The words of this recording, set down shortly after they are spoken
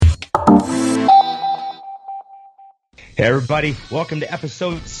Hey everybody, welcome to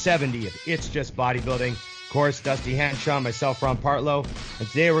episode 70 of It's Just Bodybuilding. Of course, Dusty Hanshaw, myself, Ron Partlow, and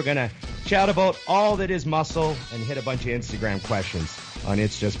today we're going to chat about all that is muscle and hit a bunch of Instagram questions on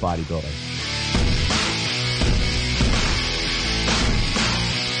It's Just Bodybuilding.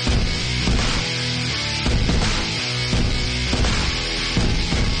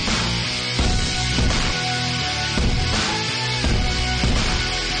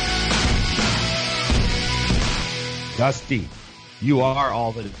 Dusty, you are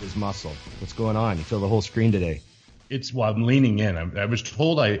all that is muscle. What's going on? You fill the whole screen today. I'm leaning in. I was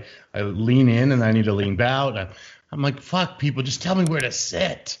told I lean in and I need to lean out. I'm like, fuck people, just tell me where to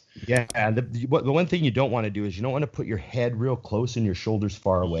sit. Yeah, the one thing you don't want to do is you don't want to put your head real close and your shoulders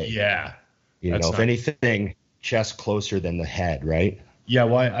far away. Yeah. If anything, chest closer than the head, right? Yeah,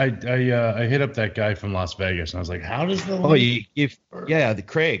 well, I hit up that guy from Las Vegas and I was like, how does the... the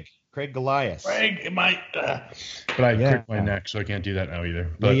Craig Goliath. Craig, but I cracked my neck, so I can't do that now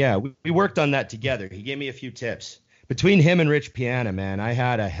either. But we worked on that together. He gave me a few tips. Between him and Rich Piana, man, I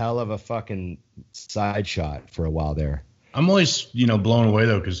had a hell of a fucking side shot for a while there. I'm always, blown away,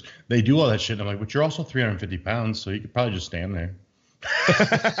 though, because they do all that shit. And I'm like, but you're also 350 pounds, so you could probably just stand there.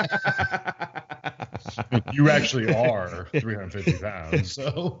 You actually are 350 pounds,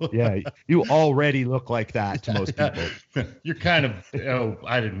 so yeah, you already look like that to most people. You're kind of,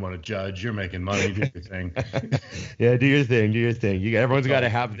 I didn't want to judge. You're making money. Do your thing. Yeah, do your thing. Everyone's got to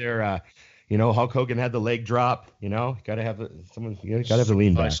have their, Hulk Hogan had the leg drop. Got to have got to have the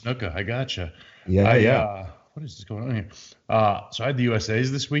lean back. Snuka, I gotcha. Yeah. What is going on here? So I had the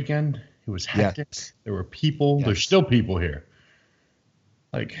USA's this weekend. It was hectic. Yeah. There were people. Yeah. There's still people here.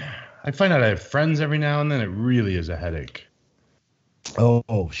 Like, I find out I have friends every now and then. It really is a headache.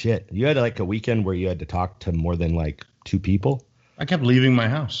 Oh shit. You had like a weekend where you had to talk to more than like two people? I kept leaving my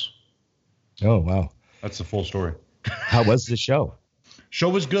house. Oh, wow. That's the full story. How was the show? Show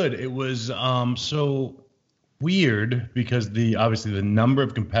was good. It was so weird because obviously the number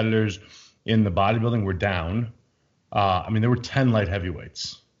of competitors in the bodybuilding were down. There were 10 light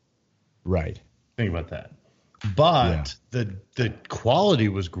heavyweights. Right. Think about that. But the quality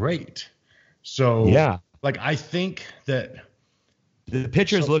was great. So I think that the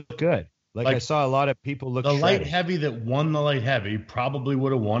pictures look good. I saw a lot of people look. The light heavy that won the light heavy probably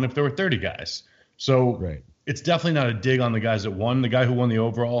would have won if there were 30 guys. So it's definitely not a dig on the guys that won. The guy who won the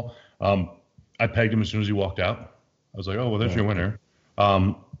overall, I pegged him as soon as he walked out. I was like, oh well, there's your winner.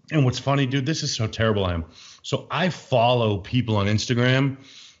 And what's funny, dude, this is so terrible I am. So I follow people on Instagram.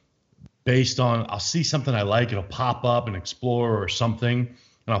 Based on, I'll see something I like, it'll pop up and explore or something,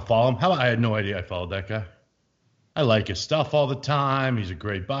 and I'll follow him. I had no idea I followed that guy. I like his stuff all the time. He's a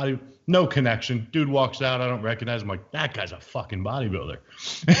great body. No connection. Dude walks out. I don't recognize him. I'm like, that guy's a fucking bodybuilder.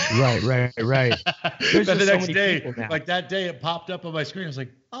 Right. But the next day, like that day, it popped up on my screen. I was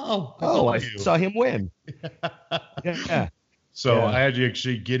like, I saw him win. Yeah. So I had to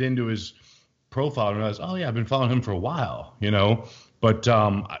actually get into his profile and realize, I've been following him for a while, But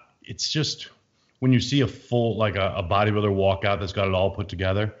it's just when you see a full, like a bodybuilder walk out that's got it all put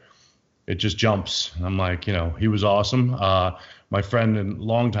together, it just jumps. And I'm like, he was awesome. My friend and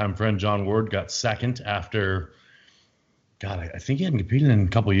longtime friend, John Ward, got second after, I think he hadn't competed in a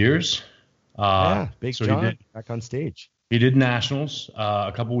couple of years. Big so John back on stage. He did nationals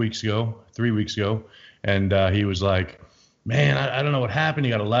a couple weeks ago, 3 weeks ago. And he was like, man, I don't know what happened.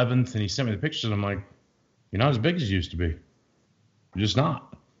 He got 11th and he sent me the pictures. And I'm like, you're not as big as you used to be. You're just not.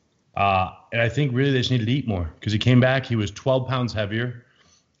 And I think really they just needed to eat more because he came back. He was 12 pounds heavier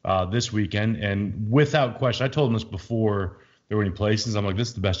this weekend. And without question, I told him this before there were any places. I'm like, this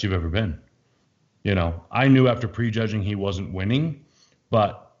is the best you've ever been. I knew after prejudging he wasn't winning.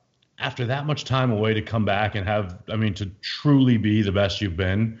 But after that much time away to come back and to truly be the best you've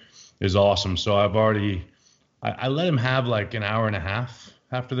been is awesome. So I let him have like an hour and a half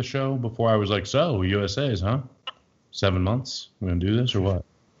after the show before I was like, so USA's, huh? 7 months? We're going to do this or what?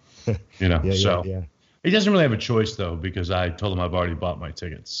 He doesn't really have a choice though because I told him I've already bought my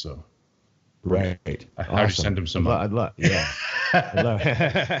tickets. So right, I already sent him some. I'd love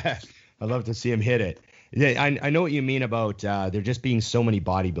to see him hit it. Yeah, I know what you mean about there just being so many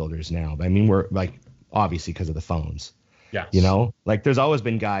bodybuilders now. We're like obviously because of the phones. Yeah. There's always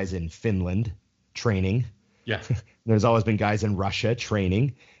been guys in Finland training. Yeah. There's always been guys in Russia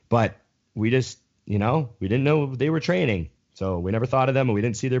training, but we just we didn't know they were training. So we never thought of them and we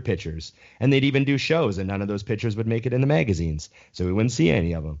didn't see their pictures. And they'd even do shows and none of those pictures would make it in the magazines. So we wouldn't see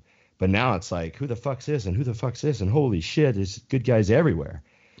any of them. But now it's like, who the fuck's this and who the fuck's this? And holy shit, there's good guys everywhere.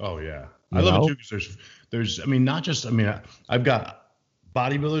 Oh, yeah. I love it too because there's, not just, I've got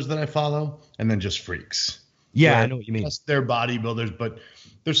bodybuilders that I follow and then just freaks. Yeah, I where know what you mean. yes, they're bodybuilders, but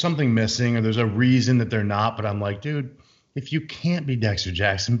there's something missing or there's a reason that they're not. But I'm like, dude, if you can't be Dexter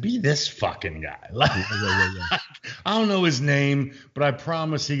Jackson, be this fucking guy. Like, Yeah. I don't know his name, but I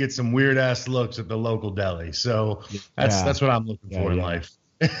promise he gets some weird ass looks at the local deli. So Yeah. that's what I'm looking for in Yeah. life.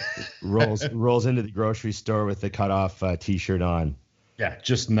 Rolls into the grocery store with the cutoff t-shirt on. Yeah,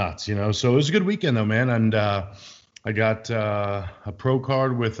 just nuts, you know. So it was a good weekend though, man. And I got a pro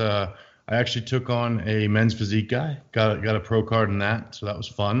card with I actually took on a men's physique guy. Got a pro card in that, so that was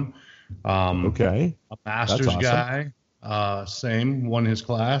fun. Okay. A masters That's awesome. guy, same, won his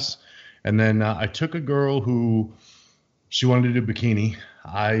class. And then I took a girl who she wanted to do bikini.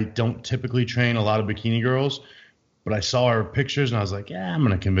 I don't typically train a lot of bikini girls, but I saw her pictures and I was like, yeah, I'm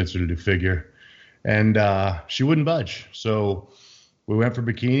gonna convince her to do figure. And she wouldn't budge. So we went for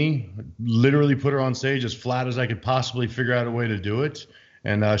bikini, literally put her on stage as flat as I could possibly figure out a way to do it.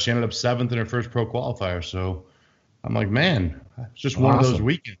 And she ended up 7th in her first pro qualifier. So I'm like, man, it's just one of those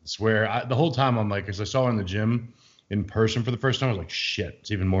weekends where the whole time I'm like, as I saw her in the gym in person for the first time, I was like, shit, it's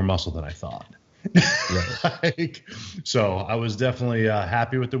even more muscle than I thought. Like, so I was definitely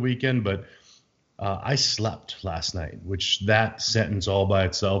happy with the weekend, but I slept last night, which that sentence all by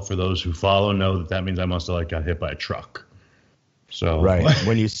itself, for those who follow, know that means I must have got hit by a truck. So right.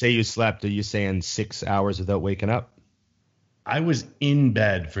 When you say you slept, are you saying 6 hours without waking up? I was in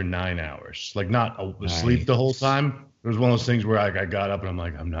bed for 9 hours, like not asleep the whole time. It was one of those things where I got up and I'm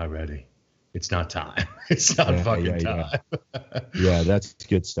like, I'm not ready. It's not time. It's not fucking time. Yeah, that's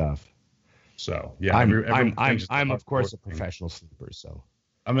good stuff. So yeah, I'm of course a professional sleeper, so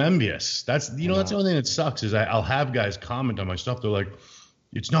I'm envious. That's the only thing that sucks is I'll have guys comment on my stuff. They're like,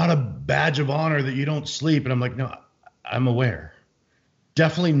 it's not a badge of honor that you don't sleep, and I'm like, no, I'm aware.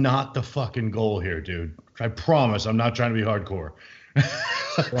 Definitely not the fucking goal here, dude. I promise I'm not trying to be hardcore.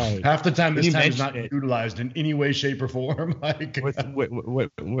 Right. Half the time, this time is not utilized in any way, shape, or form. Like,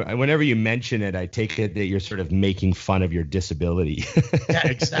 whenever you mention it, I take it that you're sort of making fun of your disability. Yeah,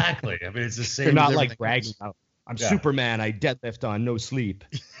 exactly. I mean, it's the same. You're not like bragging out. I'm Superman. I deadlift on no sleep.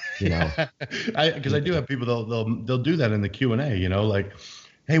 You know, because I do have people they'll do that in the Q&A. You know, like,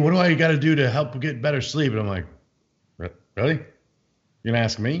 hey, what do I got to do to help get better sleep? And I'm like, really? You're gonna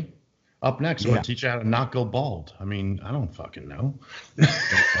ask me? Up next, I'm gonna teach you how to not go bald. I mean, I don't fucking know.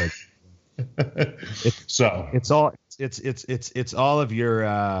 So it's all of your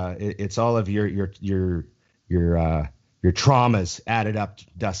traumas added up,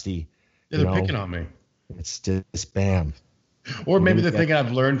 Dusty. Yeah, they're picking on me. It's just spam. Or maybe they're thinking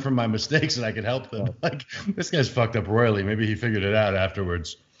I've learned from my mistakes and I could help them. Like, this guy's fucked up royally. Maybe he figured it out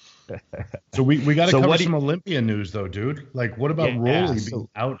afterwards. So we got to cover some Olympia news, though, dude. Like, what about Rolly being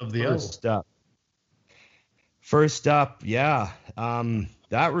out of the First up,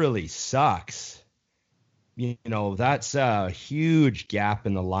 that really sucks. You know, that's a huge gap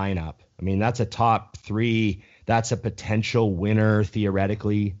in the lineup. I mean, that's a top 3. That's a potential winner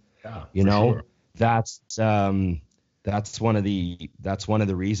theoretically. Yeah, you know, sure. That's one of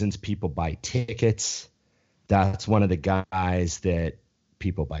the reasons people buy tickets. That's one of the guys that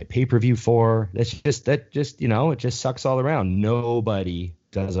people buy pay-per-view for. That just you know, it just sucks all around. Nobody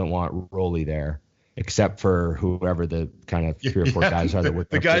doesn't want Rolly there except for whoever the kind of 3 or 4 guys are that would.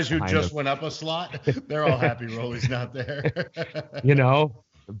 The guys who just went up a slot, they're all happy Rolly's not there. You know,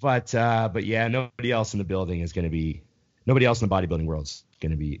 but yeah, nobody else in the building is going to be. Nobody else in the bodybuilding world is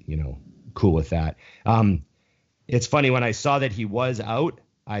going to be, you know, cool with that. It's funny, when I saw that he was out,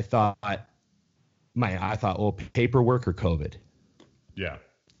 I thought, paperwork or COVID. Yeah.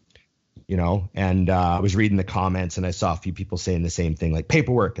 You know, and I was reading the comments and I saw a few people saying the same thing, like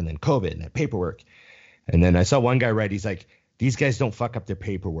paperwork and then COVID and then paperwork. And then I saw one guy write, he's like, these guys don't fuck up their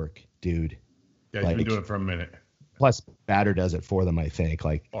paperwork, dude. Yeah, he's been doing it for a minute. Plus, Batter does it for them, I think.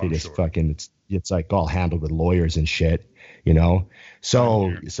 Like, they just fucking, it's like all handled with lawyers and shit, you know?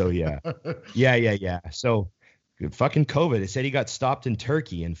 So yeah. Yeah. So, fucking COVID. It said he got stopped in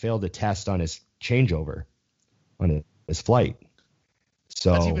Turkey and failed a test on his changeover on his flight.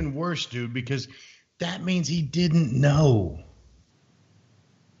 So that's even worse, dude, because that means he didn't know.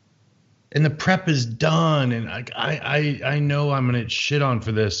 And the prep is done, and I know I'm gonna get shit on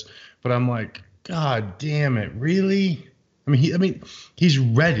for this, but I'm like, God damn it, really? I mean, he's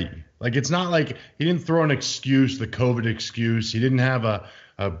ready. Like, it's not like he didn't throw an excuse, the COVID excuse. He didn't have a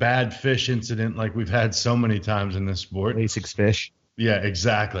bad fish incident like we've had so many times in this sport. Lasix fish. Yeah,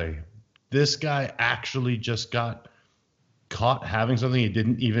 exactly. This guy actually just got caught having something he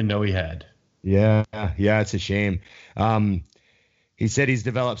didn't even know he had. Yeah, it's a shame. He said he's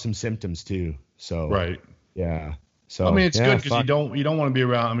developed some symptoms too. So yeah. So I mean, it's good because you don't want to be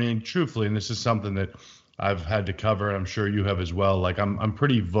around. I mean, truthfully, and this is something that I've had to cover, and I'm sure you have as well. Like I'm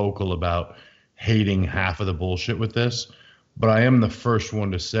pretty vocal about hating half of the bullshit with this, but I am the first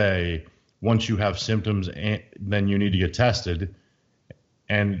one to say once you have symptoms, then you need to get tested.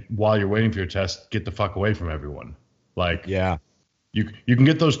 And while you're waiting for your test, get the fuck away from everyone. Like, Yeah. you can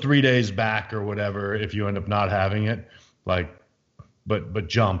get those 3 days back or whatever if you end up not having it. Like, but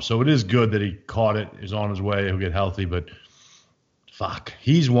jump. So it is good that he caught it, is on his way, he'll get healthy. But fuck,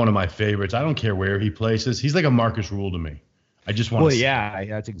 he's one of my favorites. I don't care where he places. He's like a Marcus Rule to me. I just want to. Well, yeah,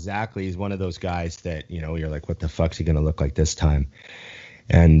 that's exactly. He's one of those guys that, you're like, what the fuck's he going to look like this time?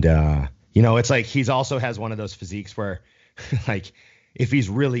 And, it's like he's also has one of those physiques where, like, if he's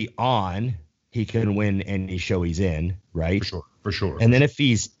really on, he can win any show he's in, right? For sure. And then if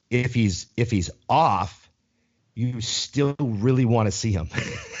he's off, you still really want to see him.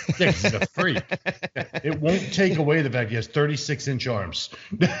 Yeah, he's a freak. It won't take away the fact he has 36-inch arms.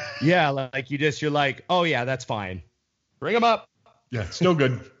 Yeah, like you're like, oh yeah, that's fine. Bring him up. Yeah, still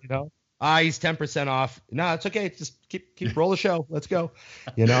good. He's 10% off. No, it's okay. Just keep roll the show. Let's go.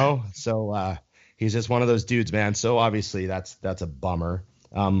 So he's just one of those dudes, man. So obviously that's a bummer.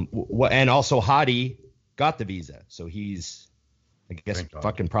 And also Hadi got the visa, so he's, I guess,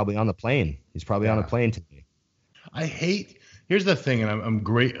 fucking probably on the plane. He's probably on a plane today. Here's the thing, and I'm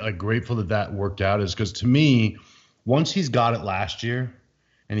grateful that worked out, is because to me, once he's got it last year,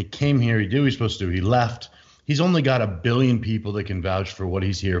 and he came here, he did what he was supposed to do. He left. He's only got 1 billion people that can vouch for what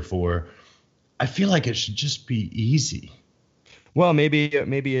he's here for. I feel like it should just be easy. Well, maybe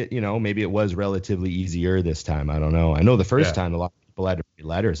it was relatively easier this time. I don't know. I know the first time a lot of people had to write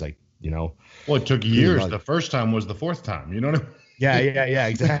letters, like, Well, it took years. The first time was the fourth time. You know what I mean? Yeah,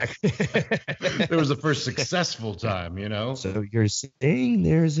 exactly. It was the first successful time, So you're saying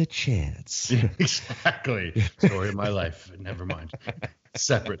there's a chance. Yeah, exactly. Story of my life. Never mind.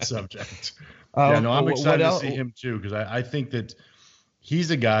 Separate subject. I'm excited to see him too, because I think that he's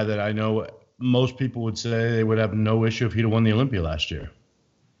a guy that I know most people would say they would have no issue if he'd have won the Olympia last year.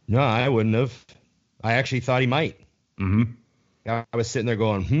 No, I wouldn't have. I actually thought he might. Mm-hmm. I was sitting there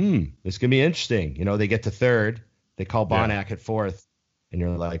going, this could be interesting. They get to third. They call Bonac at fourth. And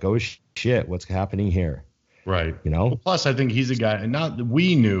you're like, oh, shit, what's happening here? Right. Well, plus, I think he's a guy, and not that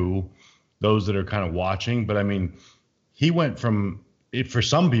we knew, those that are kind of watching, but I mean, he went from, for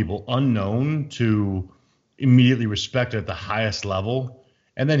some people, unknown to immediately respected at the highest level.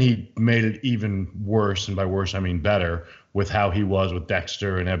 And then he made it even worse. And by worse, I mean better, with how he was with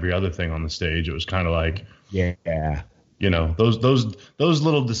Dexter and every other thing on the stage. It was kind of like, those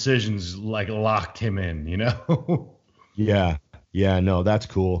little decisions like locked him in, Yeah, no, that's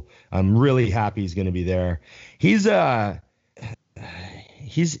cool. I'm really happy he's going to be there. He's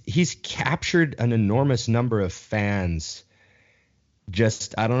captured an enormous number of fans.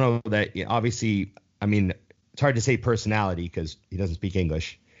 Just, I don't know, that obviously, I mean, it's hard to say personality because he doesn't speak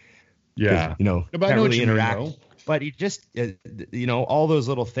English. Yeah. Can't really interact. But he just, all those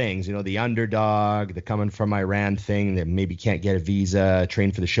little things, the underdog, the coming from Iran thing that maybe can't get a visa,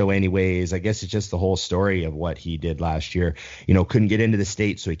 train for the show anyways. I guess it's just the whole story of what he did last year. Couldn't get into the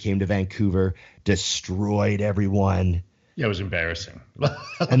States, so he came to Vancouver, destroyed everyone. Yeah, it was embarrassing.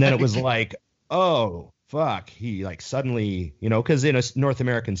 And then it was like, oh, fuck. He like suddenly, because in a North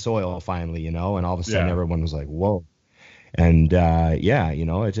American soil finally, and all of a sudden everyone was like, whoa. And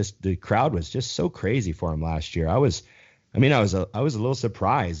it just, the crowd was just so crazy for him last year. I was a little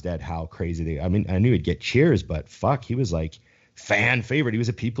surprised at how crazy I knew he'd get cheers, but fuck, he was like fan favorite. He was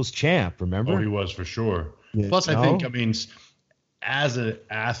a people's champ, remember? Oh, he was for sure. Yeah, plus, I think, as an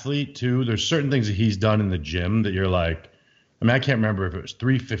athlete too, there's certain things that he's done in the gym that you're like, I can't remember if it was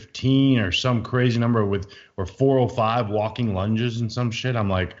 315 or some crazy number or 405 walking lunges and some shit. I'm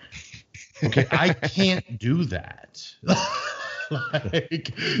like, okay, I can't do that.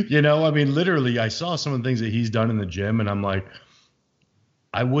 Literally, I saw some of the things that he's done in the gym, and I'm like,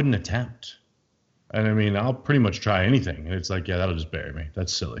 I wouldn't attempt. And I'll pretty much try anything. And it's like, yeah, that'll just bury me.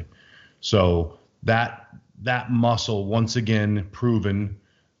 That's silly. So that muscle, once again, proven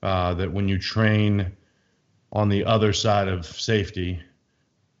that when you train on the other side of safety,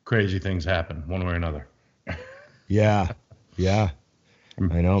 crazy things happen one way or another. Yeah.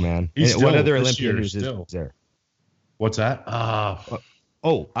 I know, man. What other Olympian news is there? What's that?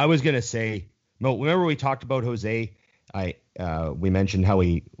 I was gonna say, no. Remember we talked about Jose? We mentioned how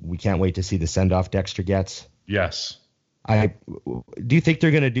we can't wait to see the send off Dexter gets. Yes. Do you think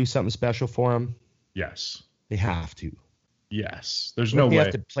they're gonna do something special for him? Yes. They have to. Yes. There's no way. They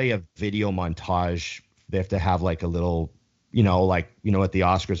have to play a video montage. They have to have like a little, at the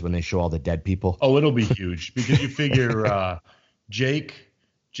Oscars when they show all the dead people. Oh, it'll be huge because you figure Jake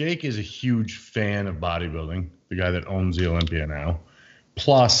Jake is a huge fan of bodybuilding, the guy that owns the Olympia now.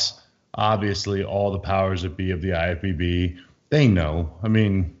 Plus, obviously, all the powers that be of the IFBB, they know. I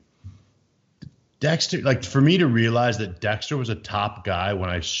mean, Dexter, like for me to realize that Dexter was a top guy when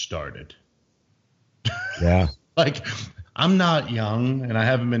I started. Yeah. Like, I'm not young and I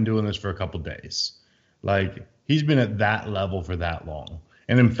haven't been doing this for a couple days. Like, he's been at that level for that long.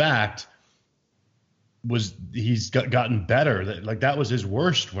 And in fact, he's gotten better. That was his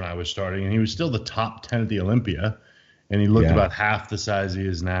worst when I was starting, and he was still the top 10 at the Olympia, and he looked about half the size he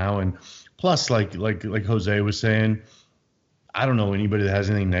is now. And plus, like Jose was saying, I don't know anybody that has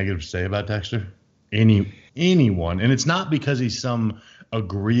anything negative to say about Dexter. Anyone. And it's not because he's some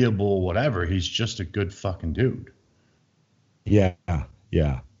agreeable whatever. He's just a good fucking dude. Yeah.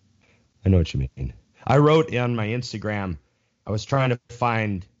 Yeah. I know what you mean. I wrote on my Instagram, I was trying to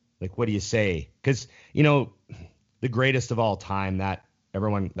find, like, what do you say? Because, you know, the greatest of all time, that's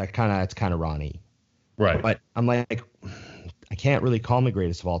kind of Ronnie. Right. But I'm like, I can't really call him the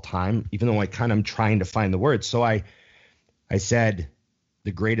greatest of all time, even though I kind of am trying to find the words. So I said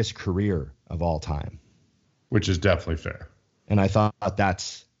the greatest career of all time. Which is definitely fair. And I thought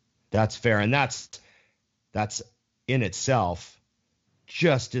that's fair. And that's in itself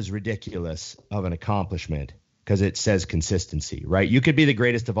just as ridiculous of an accomplishment, because it says consistency, right? You could be the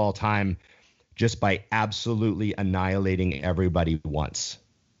greatest of all time just by absolutely annihilating everybody once.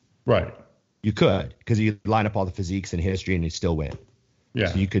 Right. You could, because you line up all the physiques in history and you still win. Yeah.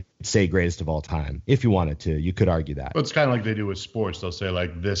 So you could say greatest of all time if you wanted to. You could argue that. But it's kind of like they do with sports. They'll say,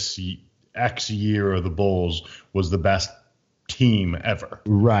 like, this X year of the Bulls was the best team ever.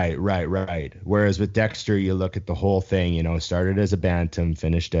 Right. Whereas with Dexter, you look at the whole thing, you know, started as a bantam,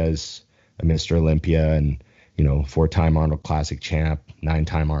 finished as a Mr. Olympia, and, you know, 4-time Arnold Classic champ,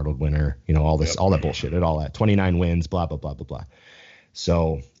 9-time Arnold winner, you know, all this, all that bullshit, 29 wins, blah, blah, blah, blah, blah.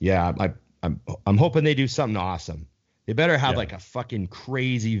 So, yeah, I'm hoping they do something awesome. They better have like a fucking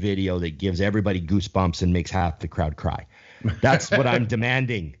crazy video that gives everybody goosebumps and makes half the crowd cry. That's what I'm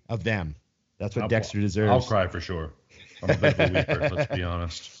demanding of them. That's what Dexter deserves. I'll cry for sure. I'm a bit of a weeper, let's be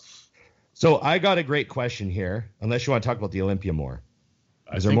honest. So I got a great question here, unless you want to talk about the Olympia more.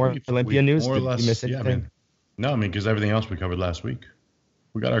 Is there more Olympia news? More or less, did you miss anything? No, because everything else we covered last week.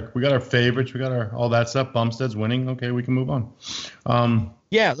 We got our favorites. We got all that stuff. Bumstead's winning. Okay, we can move on.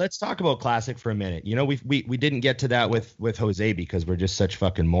 Yeah, let's talk about Classic for a minute. You know, we didn't get to that with Jose because we're just such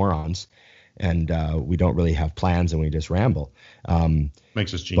fucking morons, and we don't really have plans and we just ramble.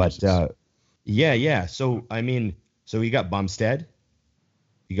 Makes us geniuses. But yeah. So I mean, so you got Bumstead,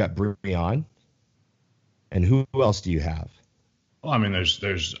 you got Breon, and who else do you have? Well, I mean,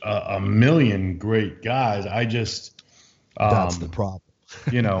 there's a million great guys. I just that's the problem.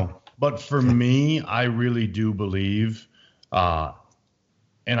 You know, but for me, I really do believe, and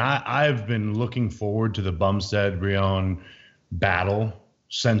I've been looking forward to the Bumstead Breon battle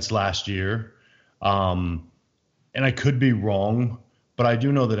since last year. And I could be wrong, but I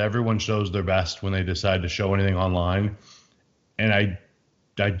do know that everyone shows their best when they decide to show anything online. And I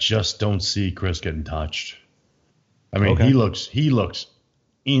just don't see Chris getting touched. I mean, he looks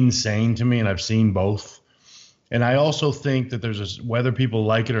insane to me, and I've seen both. And I also think that whether people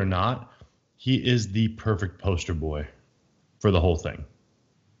like it or not, he is the perfect poster boy for the whole thing.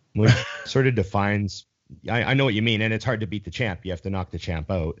 Which sort of defines, I know what you mean, and it's hard to beat the champ. You have to knock the champ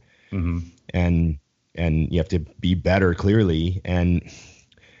out, and you have to be better, clearly. And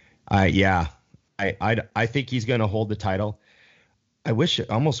I think he's going to hold the title. I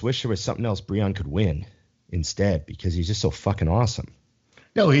almost wish there was something else Breon could win instead, because he's just so fucking awesome.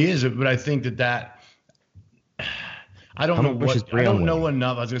 No, he is, but I think that I don't know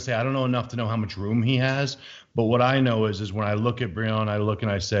enough. I was gonna say I don't know enough to know how much room he has, but what I know is when I look at Breon, I look and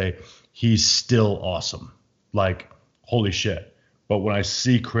I say he's still awesome, like holy shit. But when I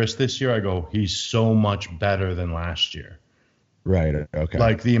see Chris this year, I go, he's so much better than last year. Right. Okay.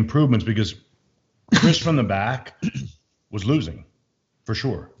 Like the improvements, because Chris from the back was losing for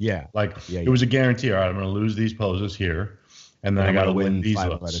sure. Yeah. It was a guarantee. All right, I'm going to lose these poses here, and then I got to win these 5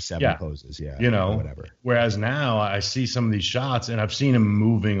 looks. out of 7 poses. Yeah. You know, whatever. Whereas now I see some of these shots, and I've seen him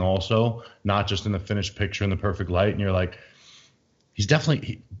moving also, not just in the finished picture in the perfect light. And you're like, he's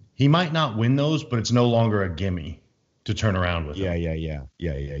definitely he might not win those, but it's no longer a gimme to turn around with him. Yeah.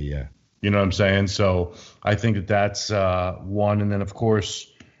 You know what I'm saying? So I think that's one. And then, of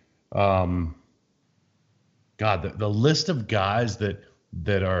course, the list of guys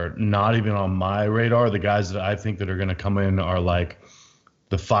that are not even on my radar, the guys that I think that are going to come in are like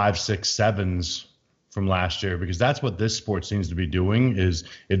the 5, 6, 7s from last year, because that's what this sport seems to be doing, is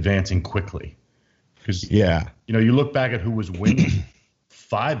advancing quickly. Because, you know, you look back at who was winning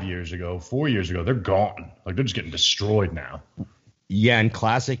 5 years ago, 4 years ago, they're gone. Like they're just getting destroyed now. Yeah, and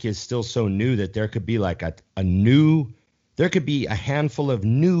Classic is still so new that there could be like there could be a handful of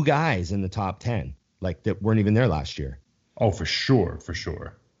new guys in the top 10, like that weren't even there last year. Oh, for sure, for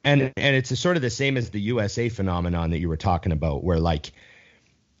sure. And it's sort of the same as the USA phenomenon that you were talking about, where like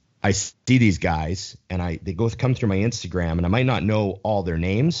I see these guys and they come through my Instagram and I might not know all their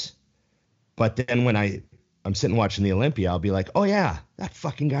names, but then when I'm sitting watching the Olympia, I'll be like, oh yeah, that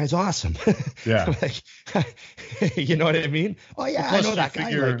fucking guy's awesome. Yeah. Like, you know what I mean? Oh yeah, I know that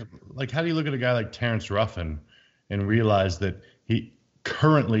guy. Like, how do you look at a guy like Terrence Ruffin and realize that he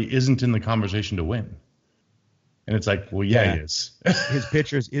currently isn't in the conversation to win? And it's like, well, yeah. He is.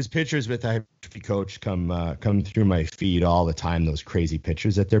 his pictures with the hypertrophy coach come through my feed all the time. Those crazy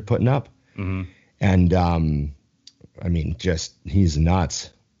pictures that they're putting up, and I mean, just he's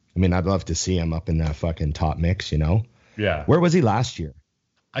nuts. I mean, I'd love to see him up in that fucking top mix, you know? Yeah. Where was he last year?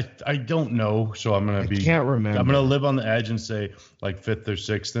 I don't know, so I'm gonna can't remember. I'm gonna live on the edge and say like 5th or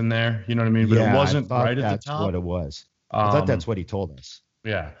 6th in there. You know what I mean? But it wasn't right at the top. That's what it was. I thought that's what he told us.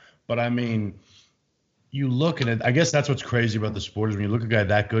 Yeah, but I mean, you look at it. I guess that's what's crazy about the sport is when you look at a guy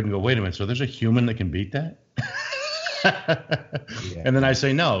that good and go, wait a minute, so there's a human that can beat that? Yeah. And then I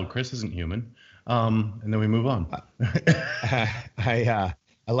say, no, Chris isn't human. And then we move on.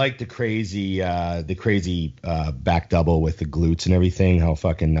 I like the crazy back double with the glutes and everything. How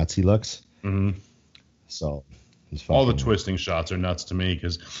fucking nuts he looks. Mm-hmm. So all the twisting shots are nuts to me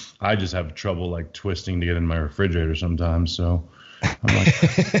because I just have trouble like twisting to get in my refrigerator sometimes. So I'm like,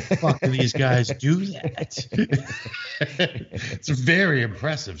 fuck do these guys do that? It's very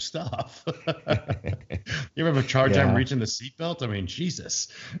impressive stuff. You ever have a hard time reaching the seatbelt? I mean, Jesus.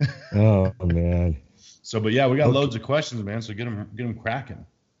 Oh man. So, but yeah, we got loads of questions, man. So get them cracking.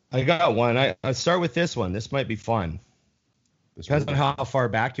 I got one. I start with this one. This might be fun. Depends on how far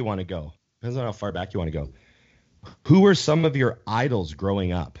back you want to go. Who were some of your idols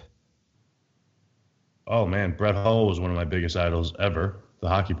growing up? Oh man, Brett Hull was one of my biggest idols ever, the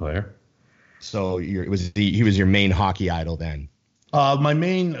hockey player. So he was your main hockey idol then? My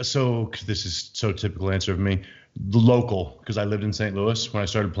main, so this is so typical answer of me, the local, because I lived in St. Louis when I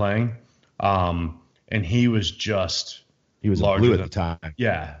started playing. And he was larger at the time.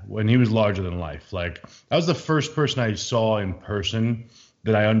 Yeah, when he was larger than life. Like that was the first person I saw in person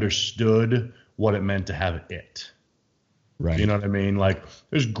that I understood what it meant to have it. Right. You know what I mean? Like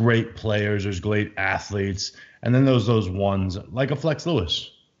there's great players, there's great athletes, and then those ones like a Flex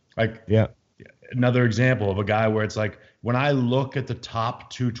Lewis. Like another example of a guy where it's like when I look at the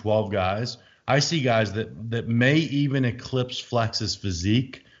top 212 guys, I see guys that may even eclipse Flex's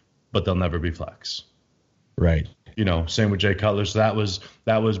physique, but they'll never be Flex. Right. You know, same with Jay Cutler. So that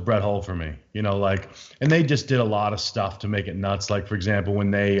was Brett Hull for me. You know, like, and they just did a lot of stuff to make it nuts. Like, for example,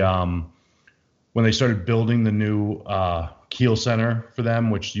 when they started building the new Kiel Center for them,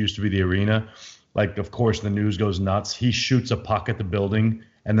 which used to be the arena, like, of course, the news goes nuts. He shoots a puck at the building,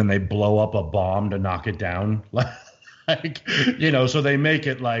 and then they blow up a bomb to knock it down. Like, you know, so they make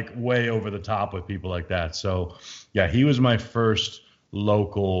it like way over the top with people like that. So, yeah, he was my first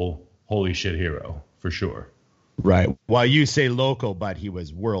local holy shit hero for sure. Right. Well, you say local, but he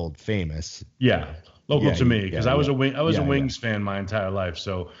was world famous. Yeah, local to me because I was a Wings fan my entire life.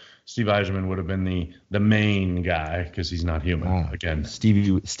 So Steve Yzerman would have been the main guy because he's not human. Again,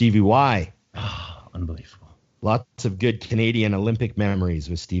 Stevie Y. Unbelievable. Lots of good Canadian Olympic memories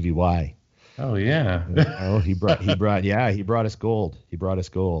with Stevie Y. Oh yeah. He brought us gold. He brought us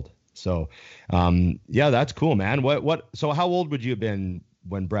gold. So, that's cool, man. So how old would you have been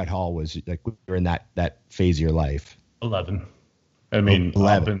when Brett Hull was like we were in that phase of your life? 11. I mean,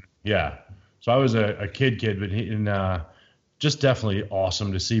 11. Yeah. So I was a kid, but just definitely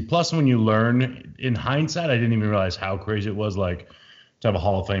awesome to see. Plus, when you learn in hindsight, I didn't even realize how crazy it was, like to have a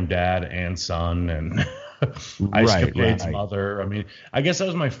Hall of Fame dad and son and Ice Capade's mother. I mean, I guess that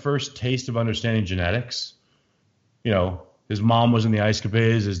was my first taste of understanding genetics. You know, his mom was in the Ice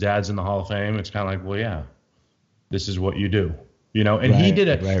Capades, his dad's in the Hall of Fame. It's kind of like, well, yeah, this is what you do. You know, and he did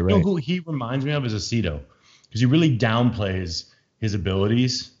it. You know who he reminds me of is Aceto, because he really downplays his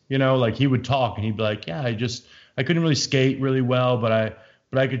abilities. You know, like he would talk and he'd be like, yeah, I couldn't really skate really well, but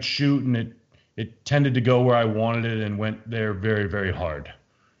I could shoot, and it tended to go where I wanted it and went there very, very hard.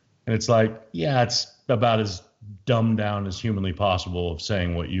 And it's like, yeah, it's about as dumbed down as humanly possible of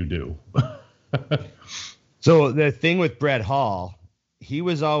saying what you do. So the thing with Brett Hull, he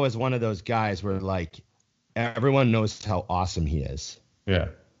was always one of those guys where like everyone knows how awesome he is. Yeah.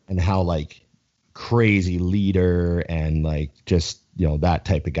 And how like crazy leader and like just, you know, that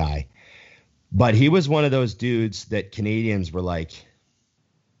type of guy. But he was one of those dudes that Canadians were like,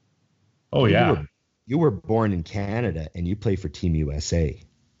 Oh yeah. You were born in Canada and you play for Team USA.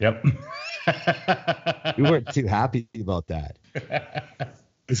 Yep. You weren't too happy about that.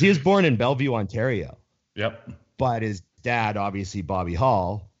 Because he was born in Bellevue, Ontario. Yep. But his dad, obviously Bobby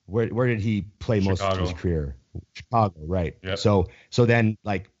Hall, where did he play most of his career? Chicago, right? Yep. So then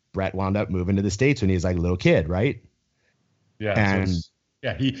like Brett wound up moving to the States when he was like a little kid, right? Yeah. And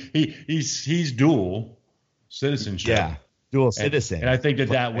yeah, he's dual citizenship. Yeah. Dual citizen. And I think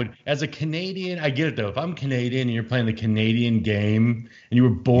that would, as a Canadian, I get it though. If I'm Canadian and you're playing the Canadian game and you were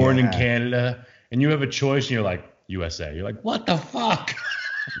born in Canada and you have a choice and you're like USA, you're like, what the fuck?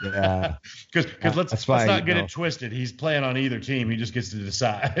 Yeah. Because let's not get it twisted. He's playing on either team. He just gets to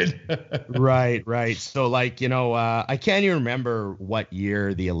decide. Right. So like, I can't even remember what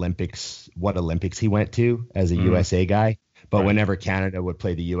Olympics he went to as a USA guy. But whenever Canada would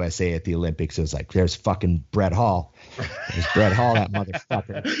play the USA at the Olympics, it was like, there's fucking Brett Hall. There's Brett Hall, that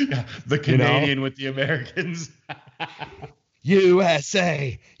motherfucker. Yeah, the Canadian with the Americans.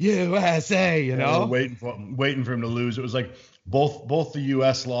 USA, waiting for him to lose. It was like both the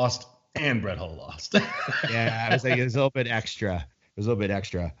U.S. lost and Brett Hall lost. Yeah, it was a little bit extra. It was a little bit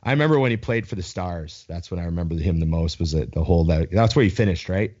extra. I remember when he played for the Stars. that's when I remember him the most. Was the whole that's where he finished,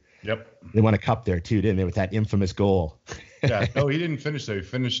 right? Yep. They won a cup there too, didn't they? With that infamous goal. Yeah. No, he didn't finish there. He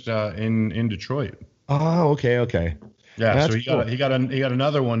finished in Detroit. Oh, okay. Yeah. That's so he got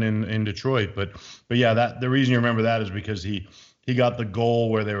another one in Detroit, but yeah, the reason you remember that is because he got the goal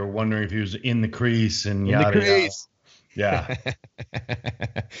where they were wondering if he was in the crease and yada yada. Yeah.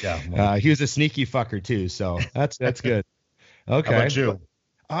 Yeah. He was a sneaky fucker too, so that's good. Okay. How about you?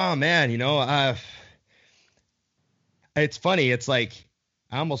 Oh man, it's funny. It's like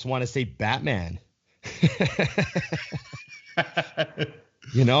I almost want to say Batman.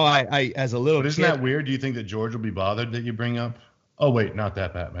 I as a little But isn't kid, that weird? Do you think that George will be bothered that you bring up? Oh wait, not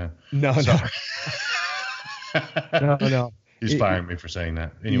that Batman. No. No. He's firing me for saying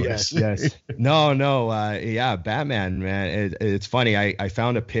that. Anyways. Yes. No. Yeah, Batman, man. It's funny. I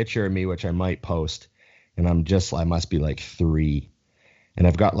found a picture of me which I might post, and I must be like 3, and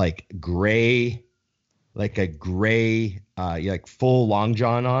I've got like a gray, like full long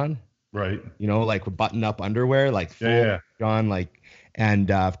john on. Right. Like button up underwear, like full john, like,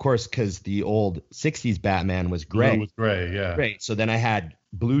 and of course, because the old 60s Batman was gray. Blue with gray, yeah. Great. So then I had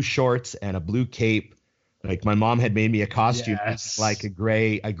blue shorts and a blue cape. Like my mom had made me a costume, like a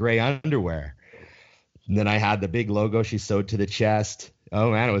gray underwear. And then I had the big logo she sewed to the chest. Oh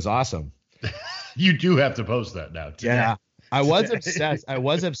man, it was awesome. You do have to post that now. Today. Yeah. I was obsessed. I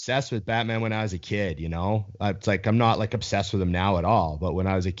was obsessed with Batman when I was a kid, It's like I'm not like obsessed with him now at all, but when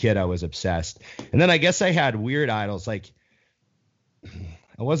I was a kid, I was obsessed. And then I guess I had weird idols. Like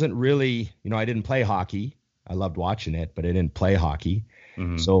I wasn't really, I didn't play hockey. I loved watching it, but I didn't play hockey.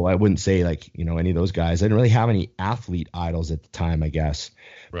 Mm-hmm. So I wouldn't say like, any of those guys. I didn't really have any athlete idols at the time, I guess.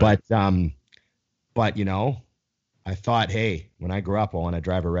 Right. But I thought, hey, when I grow up, I want to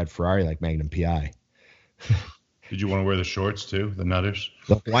drive a red Ferrari like Magnum PI. Did you want to wear the shorts too, the nutters?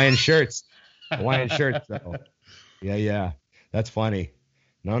 The Hawaiian shirts. Though. Yeah. That's funny.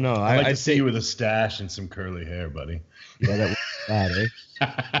 No. I'd like to see you with a stash and some curly hair, buddy. Yeah, that wouldn't be bad,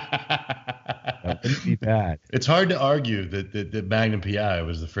 That wouldn't be bad. It's hard to argue that Magnum PI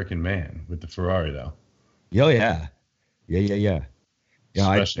was the freaking man with the Ferrari, though. Oh, yeah. Yeah.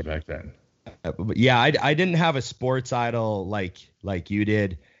 Especially back then. I didn't have a sports idol like you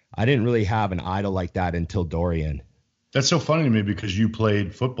did. I didn't really have an idol like that until Dorian. That's so funny to me because you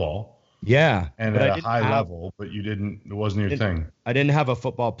played football. Yeah. And at a high level, but it wasn't your thing. I didn't have a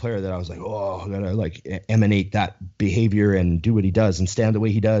football player that I was like, I gotta like emanate that behavior and do what he does and stand the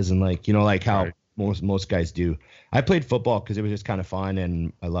way he does. And like, like how most guys do. I played football because it was just kind of fun.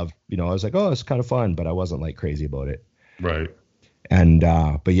 And I loved, I was like, it's kind of fun, but I wasn't like crazy about it. Right. And,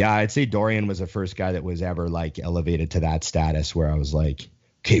 but yeah, I'd say Dorian was the first guy that was ever like elevated to that status where I was like,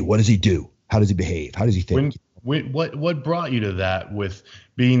 okay, what does he do? How does he behave? How does he think? What brought you to that with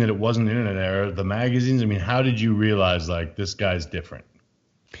being that it wasn't the internet era, the magazines? I mean, how did you realize like this guy's different?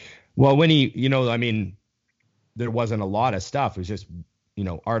 Well, when there wasn't a lot of stuff. It was just,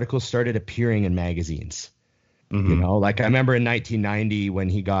 articles started appearing in magazines. Mm-hmm. Like I remember in 1990 when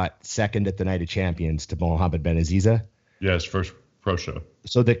he got second at the Night of Champions to Mohammed Benaziza. Yeah, his first pro show.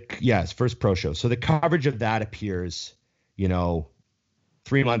 His first pro show. So the coverage of that appears,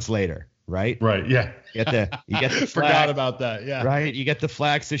 3 months later, right? Right. Yeah. You get the flag, forgot about that. Yeah. Right. You get the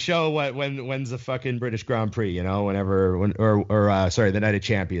flags to show when's the fucking British Grand Prix, the Night of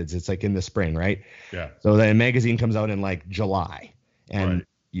Champions. It's like in the spring, right? Yeah. So the magazine comes out in like July, and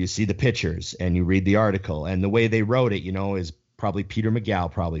you see the pictures and you read the article, and the way they wrote it, is probably Peter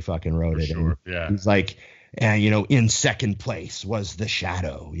McGowl probably fucking wrote For it. sure. And Yeah. he's like, and in second place was the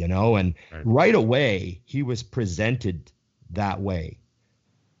Shadow, and Right. right away he was presented that way.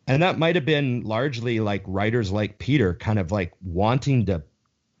 And that might have been largely like writers like Peter kind of like wanting to,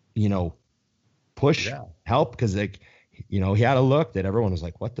 push help, because like, he had a look that everyone was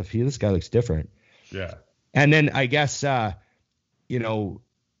like, what the fuck, this guy looks different. Yeah. And then I guess,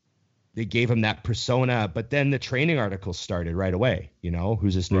 they gave him that persona, but then the training articles started right away.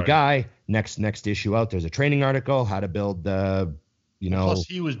 Who's this new Right. guy? Next issue out, there's a training article, how to build the, Plus,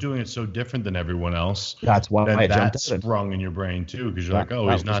 he was doing it so different than everyone else. that's why I That jumped out. sprung in your brain too, because you're That- like, oh,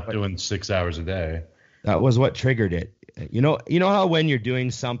 that he's was not what- doing 6 hours a day. That was what triggered it. You know how when you're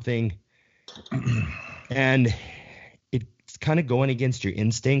doing something and it's kind of going against your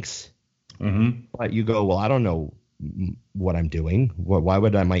instincts, Mm-hmm. but you go, well, I don't know what I'm doing. Why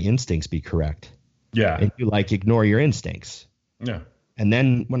would my instincts be correct? Yeah. And you like ignore your instincts. Yeah. And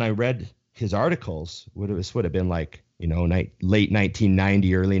then when I read his articles, this would have been like, late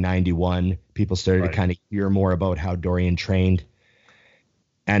 1990, early 91, people started Right. to kind of hear more about how Dorian trained.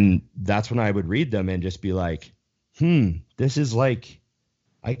 And that's when I would read them and just be like, this is like,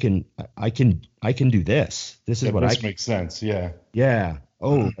 I can do this. This is what I can. makes sense. Yeah. Yeah.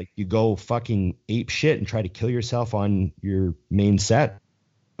 Oh, like you go fucking ape shit and try to kill yourself on your main set.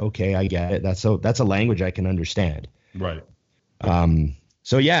 Okay, I get it. That's a language I can understand. Right.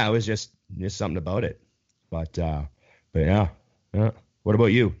 So yeah, it was just something about it. But yeah. What about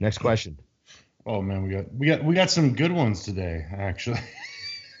you? Next question. Oh man, we got some good ones today, actually.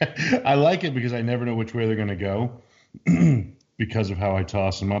 I like it because I never know which way they're gonna go because of how I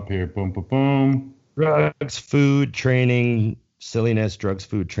toss them up here. Boom, boom, boom. Drugs, food, training, silliness. Drugs,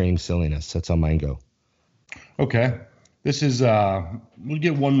 food, training, silliness. That's how mine go. Okay. This is we'll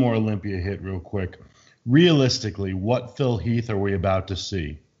get one more Olympia hit real quick. Realistically, what Phil Heath are we about to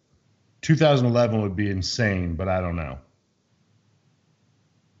see? 2011 would be insane, but I don't know.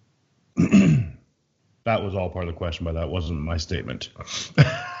 That was all part of the question, but that wasn't my statement.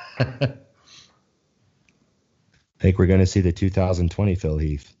 I think we're going to see the 2020 Phil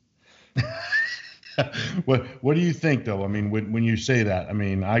Heath. What do you think, though? I mean, when you say that, I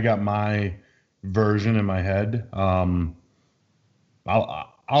mean, I got my version in my head. I'll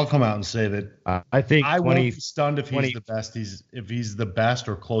come out and say that I think I 20, won't be stunned if 20 he's the best. If he's the best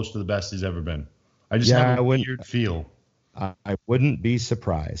or close to the best he's ever been. I just Yeah, have I a wouldn't- weird feel. I wouldn't be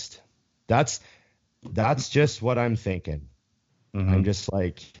surprised. That's just what I'm thinking. Mhm. I'm just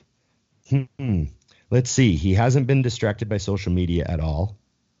like, let's see. He hasn't been distracted by social media at all.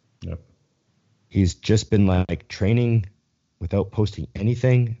 Yep. He's just been like training without posting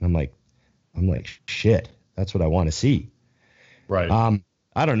anything. I'm like, shit, that's what I want to see. Right.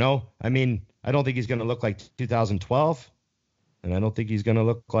 I don't know. I mean, I don't think he's going to look like 2012, and I don't think he's going to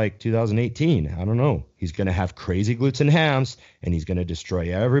look like 2018. I don't know. He's going to have crazy glutes and hams, and he's going to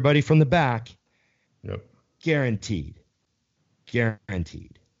destroy everybody from the back. Yep. Guaranteed.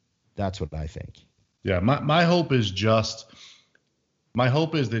 That's what I think. Yeah. My hope is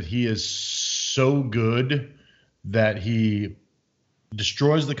that he is so good that he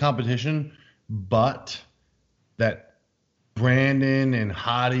destroys the competition, but that Brandon and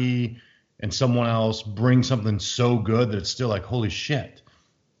Hottie and someone else bring something so good that it's still like, holy shit.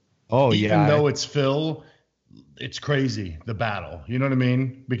 Oh, Even though it's Phil, it's crazy, the battle. You know what I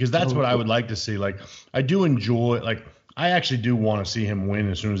mean? Because that's what I would like to see. Like, I do enjoy, like, I actually do want to see him win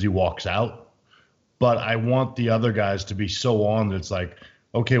as soon as he walks out. But I want the other guys to be so on that it's like,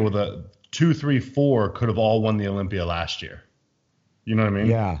 okay, well, the 2, 3, 4 could have all won the Olympia last year. You know what I mean?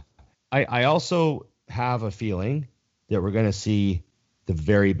 Yeah. I also have a feeling that we're going to see the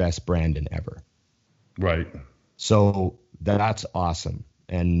very best Brandon ever. Right. So that's awesome.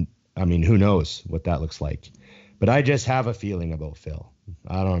 And I mean, who knows what that looks like, but I just have a feeling about Phil.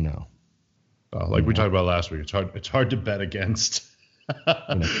 I don't know. Like we talked about last week, it's hard to bet against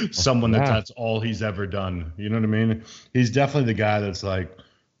someone that's all he's ever done. You know what I mean? He's definitely the guy that's like,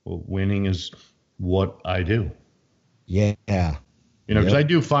 well, winning is what I do. Yeah. You know, because I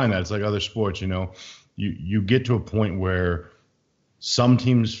do find that it's like other sports, you know, you get to a point where some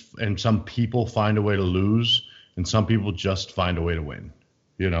teams and some people find a way to lose and some people just find a way to win,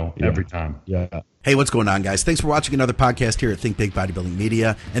 you know, every time. Yeah. Hey, what's going on, guys? Thanks for watching another podcast here at Think Big Bodybuilding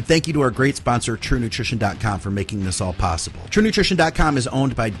Media. And thank you to our great sponsor, TrueNutrition.com, for making this all possible. TrueNutrition.com is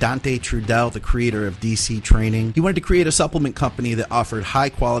owned by Dante Trudell, the creator of DC Training. He wanted to create a supplement company that offered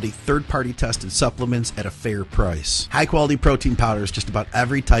high-quality, third-party tested supplements at a fair price. High-quality protein powders, just about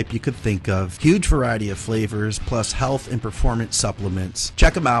every type you could think of. Huge variety of flavors, plus health and performance supplements.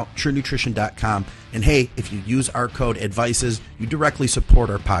 Check them out, TrueNutrition.com. And hey, if you use our code ADVICES, you directly support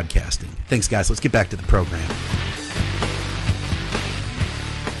our podcasting. Thanks, guys. Let's get back to the program.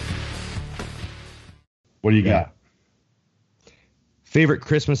 What do you got? Favorite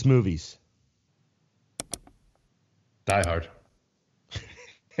Christmas movies? Die Hard.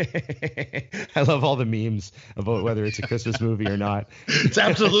 I love all the memes about whether it's a Christmas movie or not. It's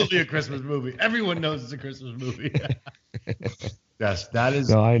absolutely a Christmas movie. Everyone knows it's a Christmas movie. Yes, that is.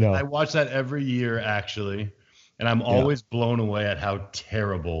 No, I know. I watch that every year, actually, and I'm always blown away at how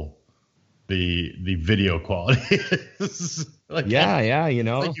terrible the video quality is. Like, you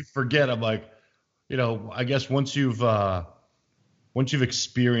know. Like you forget. I'm like, I guess once you've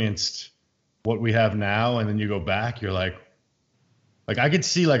experienced what we have now, and then you go back, you're like I could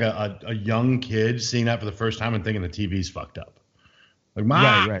see like a young kid seeing that for the first time and thinking the TV's fucked up. Like,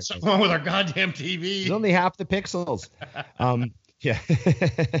 Mom, what's wrong with our goddamn TV? It's only half the pixels. Yeah.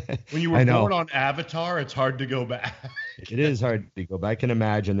 When you were born on Avatar, it's hard to go back. It is hard to go back. I can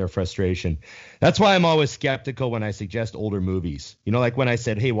imagine their frustration. That's why I'm always skeptical when I suggest older movies. Like when I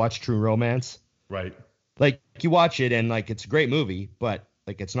said, hey, watch True Romance. Right. Like you watch it and like it's a great movie, but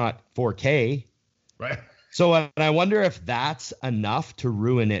like it's not 4K. Right. So and I wonder if that's enough to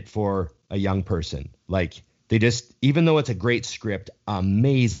ruin it for a young person. Like they just, even though it's a great script,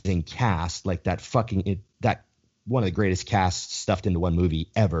 amazing cast, like that one of the greatest casts stuffed into one movie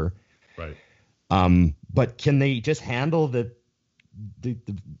ever. Right. But can they just handle the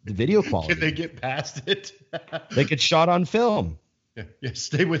video quality? Can they get past it? They get shot on film. Yeah,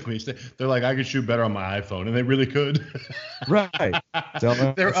 stay with me. They're like, I could shoot better on my iPhone, and they really could. Right. So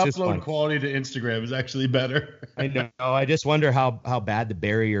their upload quality to Instagram is actually better. I know. I just wonder how bad the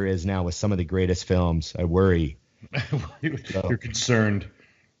barrier is now with some of the greatest films. I worry. You're concerned.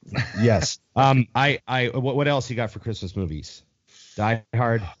 Yes. What else you got for Christmas movies? Die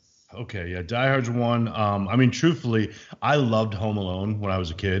Hard. Okay, yeah, Die Hard's one. I mean, truthfully, I loved Home Alone when I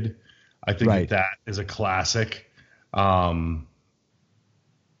was a kid. I think that is a classic. God,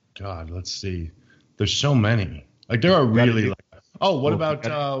 let's see. There's so many. Like there are really like. Oh, what about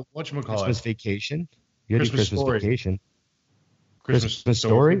whatchamacallit? Christmas Vacation. You had Christmas Vacation. Christmas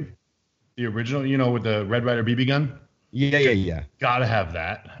Story. The original, with the Red Ryder BB gun. Yeah. Gotta have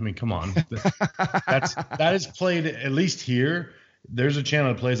that. I mean, come on. That is played at least here. There's a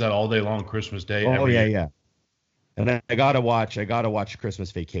channel that plays that all day long Christmas Day. Oh yeah. And I gotta watch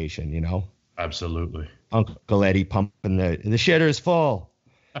Christmas Vacation. Absolutely. Uncle Eddie pumping the shitter is full.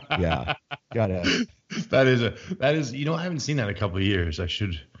 Yeah, gotta. That is. I haven't seen that in a couple of years. I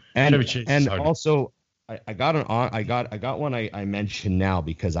should. And also, I got one I mentioned now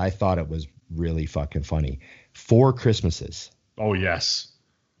because I thought it was really fucking funny. 4 Christmases. Oh yes,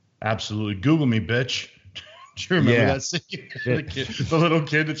 absolutely. Google me, bitch. Do you remember that scene? The little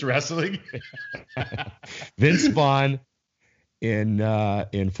kid that's wrestling. Vince Vaughn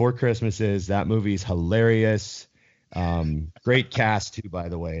in 4 Christmases. That movie's hilarious. Great cast too, by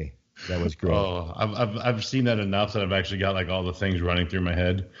the way. That was great. Oh, I've seen that enough that I've actually got like all the things running through my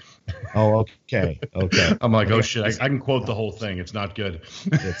head. Oh, okay. I'm like, oh shit, I can quote the whole thing. It's not good.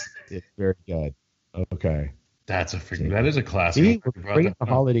 It's very good. Okay. That is a classic. See, bring the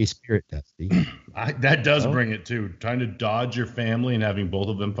holiday spirit, Dusty. That does bring it too. Trying to dodge your family and having both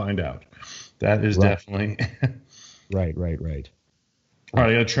of them find out. That is definitely. Right. All right,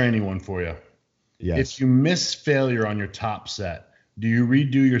 I got a training one for you. Yes. If you miss failure on your top set, do you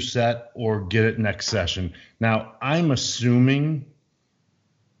redo your set or get it next session? Now, I'm assuming,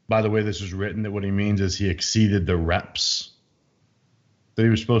 by the way this is written, that what he means is he exceeded the reps that he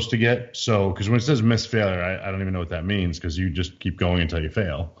was supposed to get. So, because when it says miss failure, I don't even know what that means because you just keep going until you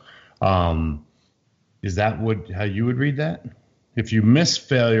fail. Is that how you would read that? If you miss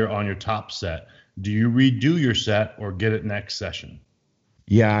failure on your top set, do you redo your set or get it next session?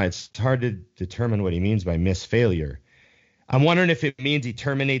 Yeah, it's hard to determine what he means by miss failure. I'm wondering if it means he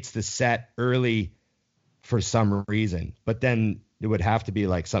terminates the set early for some reason, but then it would have to be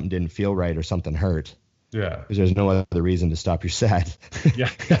like something didn't feel right or something hurt. Yeah. Because there's no other reason to stop your set. Yeah.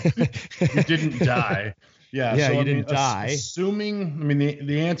 You didn't die. Yeah. Yeah, so, you didn't die. Assuming,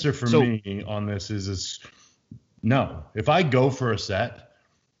 the answer for me on this is no. If I go for a set,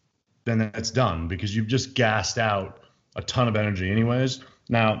 then that's done because you've just gassed out a ton of energy anyways.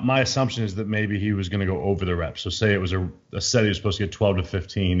 Now, my assumption is that maybe he was going to go over the reps. So say it was a set he was supposed to get 12 to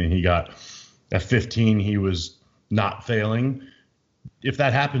 15, and he got at 15, he was not failing. If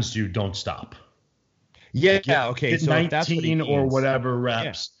that happens to you, don't stop. Yeah, okay. Get So 19 if that's what he or means, whatever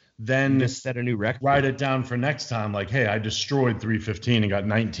reps, then just set a new record. write it down for next time. Like, hey, I destroyed 315 and got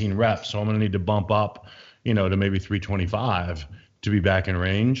 19 reps, so I'm going to need to bump up, to maybe 325 to be back in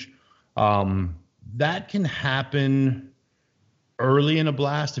range. That can happen early in a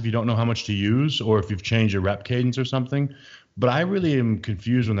blast if you don't know how much to use or if you've changed your rep cadence or something. But I really am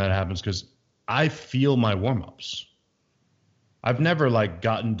confused when that happens because I feel my warm-ups. I've never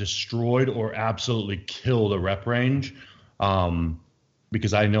gotten destroyed or absolutely killed a rep range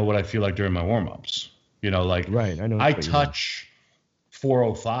because I know what I feel like during my warm-ups. Right, I know. I touch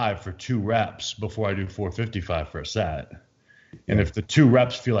 405 for 2 reps before I do 455 for a set. And if the 2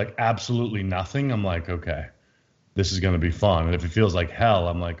 reps feel like absolutely nothing, I'm like, okay, this is going to be fun. And if it feels like hell,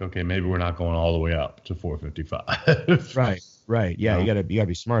 I'm like, okay, maybe we're not going all the way up to 455. Right. Yeah, you gotta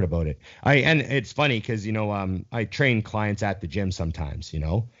be smart about it. And it's funny because I train clients at the gym sometimes.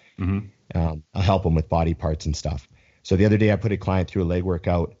 Mm-hmm. I'll help them with body parts and stuff. So the other day I put a client through a leg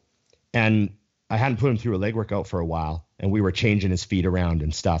workout, and I hadn't put him through a leg workout for a while, and we were changing his feet around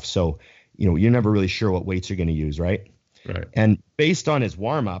and stuff. So you're never really sure what weights you're going to use, right? Right. And based on his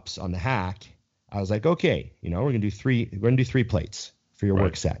warm-ups on the hack, I was like, okay, we're gonna do 3 plates for your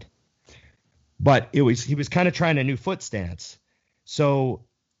work set. But he was kind of trying a new foot stance. So,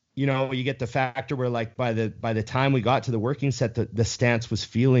 you get the factor where by the time we got to the working set, the stance was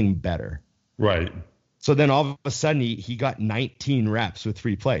feeling better. Right. So then all of a sudden he got 19 reps with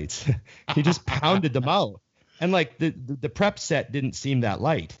 3 plates. He just pounded them out. And the prep set didn't seem that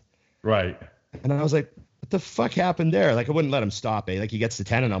light. Right. And I was like, what the fuck happened there? I wouldn't let him stop. He gets to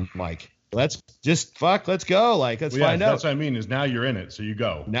 10 and I'm like, let's go. Let's find out. That's what I mean is now you're in it. So you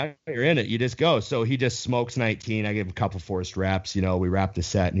go. Now you're in it. You just go. So he just smokes 19. I gave him a couple forced reps. We wrapped the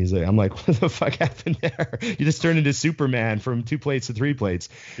set, and I'm like, what the fuck happened there? You just turned into Superman from 2 plates to 3 plates.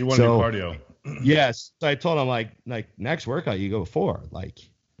 You want to do cardio. Yes. So I told him like next workout you go 4.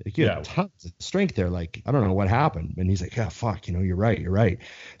 You have tons of strength there. I don't know what happened. And he's like, yeah, fuck, you're right.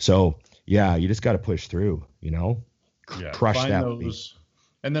 So yeah, you just got to push through, crush find that. Those.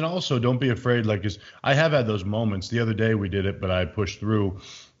 And then also don't be afraid. Cause I have had those moments. The other day we did it, but I pushed through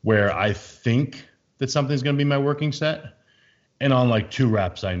where I think that something's going to be my working set. And on 2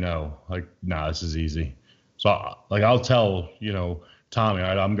 reps, I know nah, this is easy. So I'll tell, Tommy, all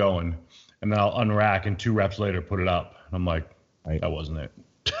right, I'm going. And then I'll unrack and 2 reps later, put it up. And I'm like, that wasn't it.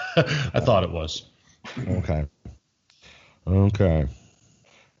 I thought it was. Okay.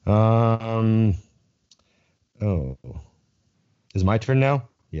 Is my turn now?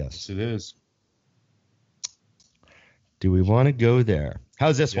 Yes, it is. Do we want to go there?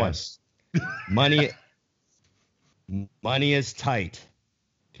 How's this one? Money is tight.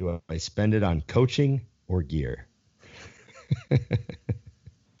 Do I spend it on coaching or gear?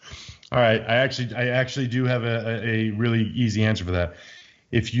 All right. I actually do have a really easy answer for that.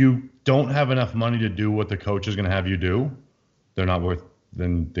 If you don't have enough money to do what the coach is going to have you do,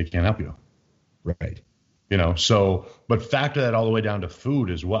 then they can't help you. Right. But factor that all the way down to food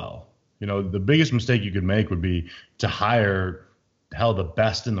as well. The biggest mistake you could make would be to hire the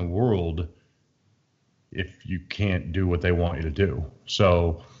best in the world if you can't do what they want you to do.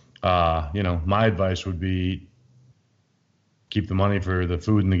 So, my advice would be keep the money for the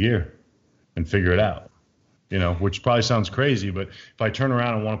food and the gear and figure it out, which probably sounds crazy, but if I turn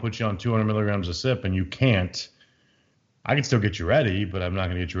around and want to put you on 200 milligrams a sip and you can't, I can still get you ready, but I'm not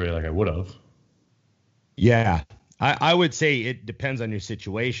going to get you ready like I would have. Yeah. I would say it depends on your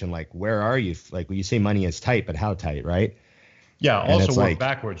situation. Where are you? When you say money is tight, but how tight, right? Yeah. Also work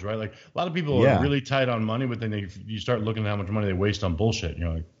backwards, right? A lot of people are really tight on money, but then you start looking at how much money they waste on bullshit.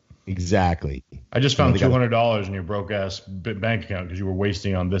 You're like, exactly. I just found $200 in your broke ass bank account because you were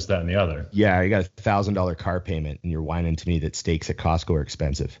wasting on this, that, and the other. Yeah. You got a $1,000 car payment and you're whining to me that steaks at Costco are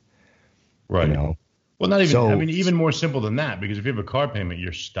expensive. Right. Well, not even, even more simple than that, because if you have a car payment,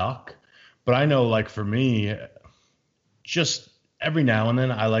 you're stuck. But I know, for me, just every now and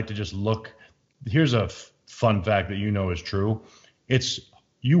then I like to just look. Here's a fun fact that is true. It's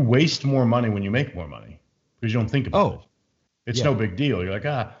you waste more money when you make more money because you don't think about it. It's no big deal. You're like,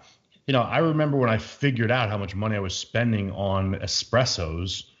 I remember when I figured out how much money I was spending on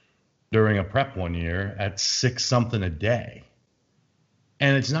espressos during a prep one year at $6 something a day.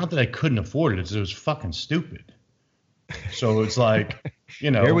 And it's not that I couldn't afford it. It was fucking stupid. So it's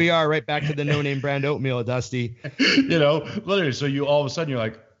here we are right back to the no name brand oatmeal, Dusty. Literally. So all of a sudden you're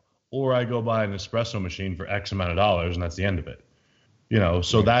like, or I go buy an espresso machine for X amount of dollars and that's the end of it.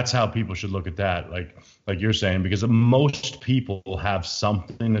 So that's how people should look at that. Like you're saying, because most people have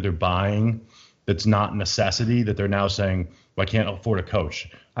something that they're buying that's not necessity that they're now saying, well, I can't afford a coach.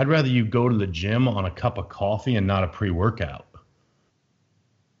 I'd rather you go to the gym on a cup of coffee and not a pre-workout.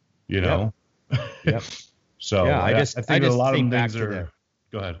 Yep. So yeah, I think a lot of things are.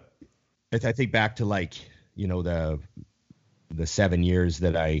 Go ahead. I think back to the 7 years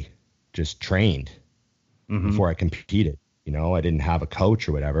that I just trained before I competed. I didn't have a coach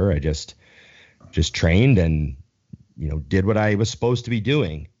or whatever. I just trained and did what I was supposed to be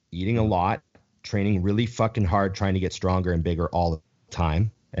doing, eating a lot, training really fucking hard, trying to get stronger and bigger all the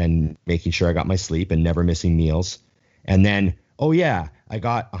time, and making sure I got my sleep and never missing meals. And then, oh yeah, I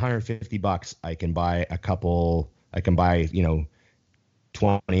got $150. I can buy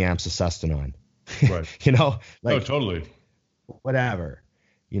 20 amps of Sustanon. Right. Oh, totally. Whatever.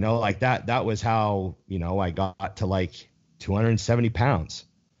 That was how, I got to 270 pounds.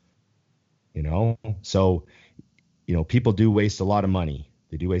 So, people do waste a lot of money.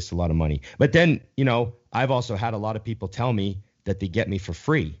 They do waste a lot of money. But then, I've also had a lot of people tell me that they get me for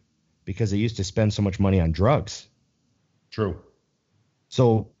free because they used to spend so much money on drugs. True.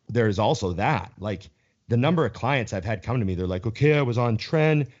 So there's also that. The number of clients I've had come to me, they're like, okay, I was on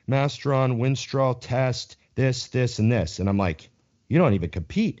Tren, Masteron, Winstrol, Test, this, and this. And I'm like, you don't even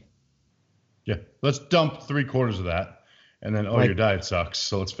compete. Yeah. Let's dump 3/4 of that. And then, your diet sucks.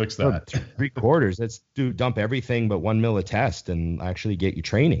 So let's fix that. 3/4. Let's dump everything but 1 mil a test and actually get you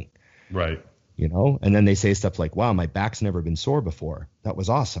training. Right. And then they say stuff like, wow, my back's never been sore before. That was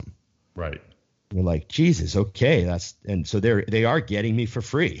awesome. Right. And you're like, Jesus, okay. And so they are getting me for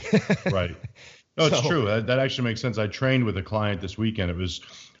free. Right. No, it's true. That actually makes sense. I trained with a client this weekend. It was,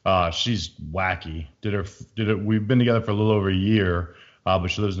 she's wacky. We've been together for a little over a year, but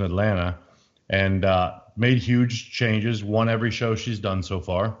she lives in Atlanta, and made huge changes, won every show she's done so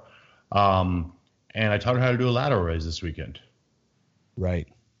far. And I taught her how to do a lateral raise this weekend. Right.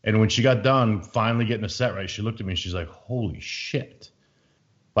 And when she got done finally getting a set right, she looked at me and she's like, holy shit.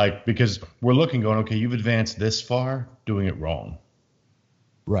 Because we're looking going, okay, you've advanced this far doing it wrong.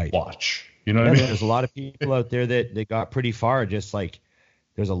 Right. Watch. You know what I mean? There's a lot of people out there that got pretty far, just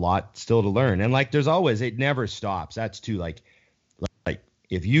there's a lot still to learn. And there's always, it never stops. That's too,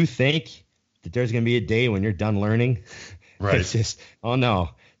 if you think that there's going to be a day when you're done learning, right. It's just, oh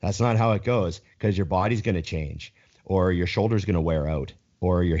no, that's not how it goes, because your body's going to change, or your shoulder's going to wear out,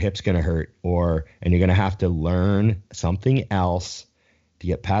 or your hip's going to hurt, and you're going to have to learn something else to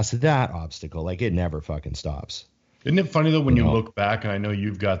get past that obstacle. It never fucking stops. Isn't it funny though when you look back, and I know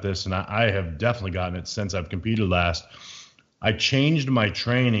you've got this, and I have definitely gotten it since I've competed last. I changed my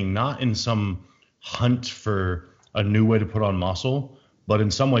training, not in some hunt for a new way to put on muscle, but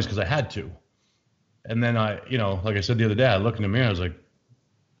in some ways because I had to. And then I, like I said the other day, I looked in the mirror, I was like,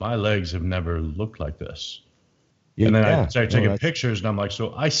 my legs have never looked like this. Yeah, and then I started taking pictures, and I'm like,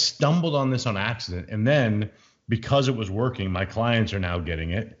 so I stumbled on this on accident. And then because it was working, my clients are now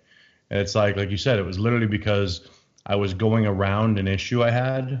getting it. And it's like you said, it was literally because I was going around an issue I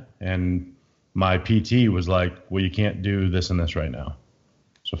had, and my PT was like, well, you can't do this and this right now.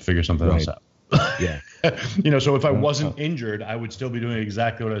 So figure something else out. Yeah. So if I wasn't injured, I would still be doing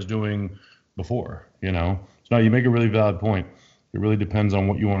exactly what I was doing before, So no, you make a really valid point. It really depends on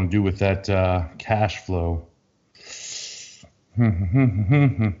what you want to do with that cash flow. Your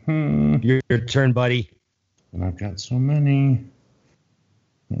turn, buddy. And I've got so many.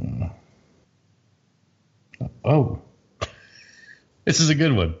 Oh, this is a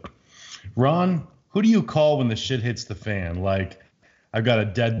good one. Ron, who do you call when the shit hits the fan? I've got a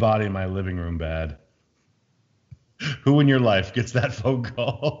dead body in my living room bad. Who in your life gets that phone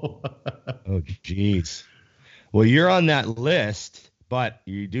call? Oh, jeez. Well, you're on that list, but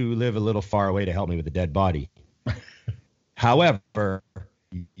you do live a little far away to help me with the dead body. However,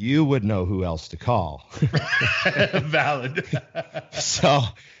 you would know who else to call. Valid. So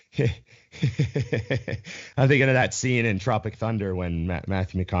I'm thinking of that scene in Tropic Thunder when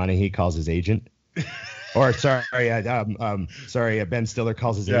Matthew McConaughey calls his agent. Or Ben Stiller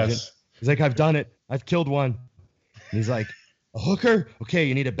calls his agent. He's like, I've done it. I've killed one. And he's like, a hooker? Okay,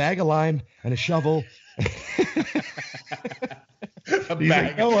 you need a bag of lime and a shovel. A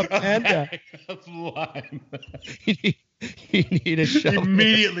bag of lime. You need a shovel. He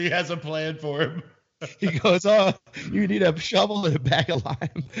immediately has a plan for him. He goes, oh, you need a shovel and a bag of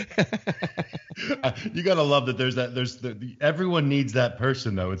lime. You gotta love that. Everyone needs that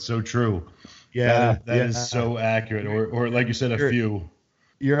person, though. It's so true. Yeah, that is so accurate. Or like you said, a few.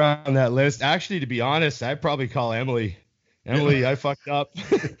 You're on that list. Actually, to be honest, I'd probably call Emily. Emily, I fucked up.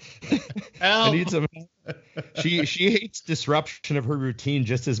 Help. I need some help. She hates disruption of her routine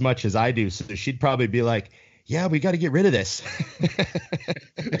just as much as I do. So she'd probably be like, yeah, we got to get rid of this.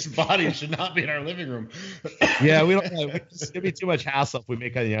 This body should not be in our living room. Yeah, it'd be too much hassle if we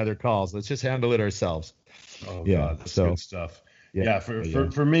make any other calls. Let's just handle it ourselves. Oh, yeah, God, that's good stuff. Yeah,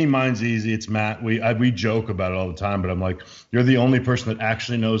 for me, mine's easy. It's Matt. We joke about it all the time, but I'm like, you're the only person that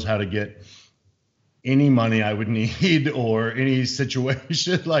actually knows how to get any money I would need or any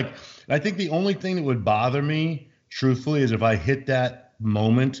situation. Like, I think the only thing that would bother me, truthfully, is if I hit that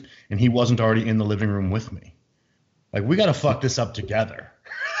moment and he wasn't already in the living room with me. Like, we got to fuck this up together.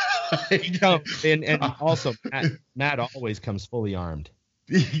 And also, Matt always comes fully armed.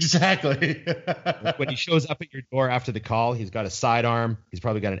 Exactly. When he shows up at your door after the call, he's got a sidearm. He's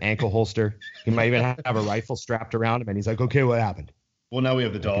probably got an ankle holster. He might even have a rifle strapped around him. And he's like, okay, what happened? Well, now we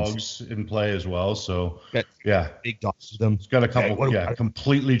have the dogs in play as well. So, yeah. Big dogs with them. It's got a couple,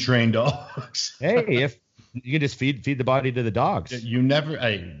 completely trained dogs. Hey, if you can just feed the body to the dogs. You never.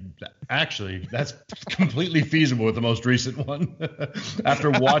 Actually, that's completely feasible with the most recent one. After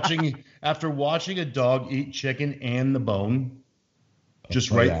watching a dog eat chicken and the bone, just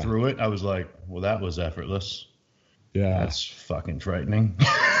through it, I was like, well, that was effortless. Yeah, that's fucking frightening.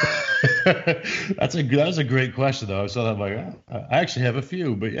 That was a great question, though. I saw that, I'm like, I actually have a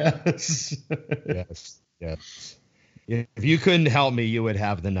few, but yes. yes. If you couldn't help me, you would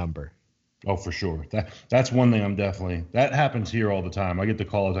have the number. Oh, for sure. That's one thing that happens here all the time. I get the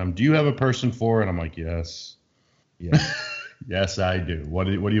call all the time. Do you have a person for it? I'm like, yes. Yeah. Yes, I do. What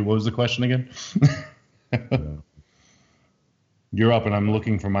was the question again? You're up, and I'm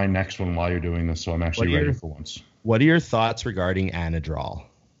looking for my next one while you're doing this, so I'm actually ready for once. What are your thoughts regarding Anadrol?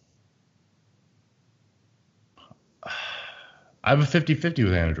 I have a 50-50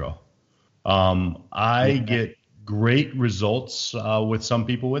 with Anadrol. I get great results with some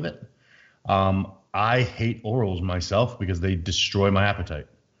people with it. I hate orals myself because they destroy my appetite.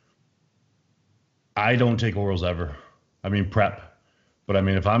 I don't take orals ever. I mean, prep. But I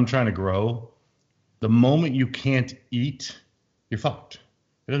mean, if I'm trying to grow, the moment you can't eat, you're fucked.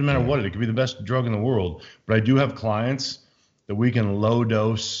 It doesn't matter what it could be the best drug in the world. But I do have clients that we can low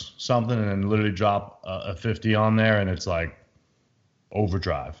dose something and then literally drop a 50 on there, and it's like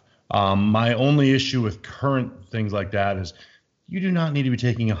overdrive. My only issue with current things like that is you do not need to be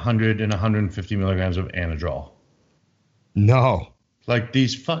taking 100 and 150 milligrams of Anadrol. No. Like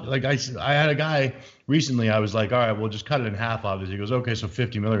I had a guy recently, I was like, all right, we'll just cut it in half, obviously. He goes, okay, so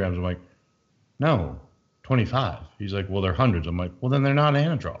 50 milligrams. I'm like, no, 25. He's like, well, they're hundreds. I'm like, well, then they're not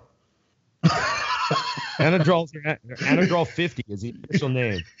Anadrol. Anadrol 50 is the official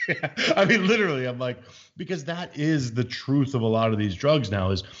name. Yeah. I mean, literally, I'm like, because that is the truth of a lot of these drugs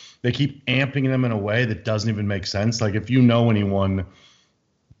now is they keep amping them in a way that doesn't even make sense. Like, if you know anyone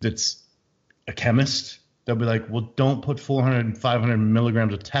that's a chemist, they'll be like, well, don't put 400 and 500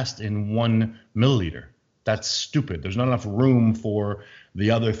 milligrams of test in 1 milliliter. That's stupid. There's not enough room for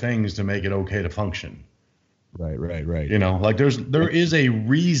the other things to make it okay to function. Right. You know, like there is a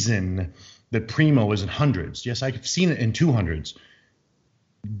reason that Primo is in hundreds. Yes, I've seen it in 200s.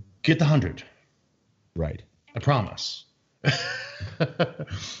 Get the 100. Right. I promise.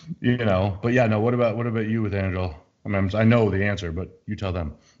 You know, but yeah, no. What about you with Anadrol? I mean, I know the answer, but you tell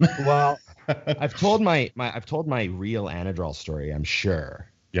them. Well, I've told my real Anadrol story. I'm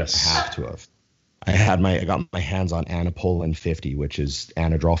sure. Yes. I have to have. I got my hands on Anapolin 50, which is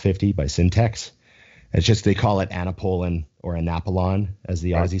Anadrol 50 by Syntex. It's just they call it Anapolin or Anapolon as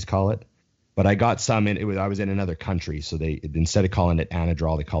the Aussies call it. But I got some I was in another country, so they instead of calling it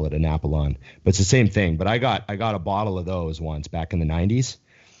Anadrol, they call it Anapolon. But it's the same thing. But I got a bottle of those once back in the 90s,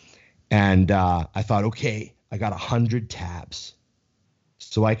 and I thought, okay, I got 100 tabs,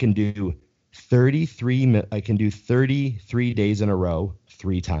 so I can do 33. I can do 33 days in a row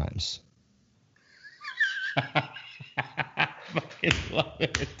 3 times. I fucking love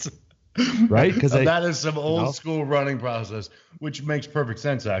it. Right? Because that is some old school running process, which makes perfect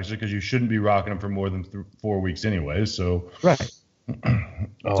sense actually, because you shouldn't be rocking them for more than 4 weeks anyway. So right.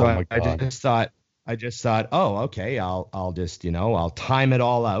 Oh so my God. I just thought, oh, okay, I'll just I'll time it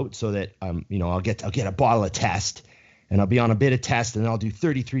all out so that I'll get a bottle of test, and I'll be on a bit of test, and then I'll do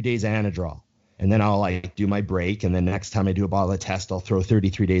 33 days of Anadrol, and then I'll like do my break, and then next time I do a bottle of test, I'll throw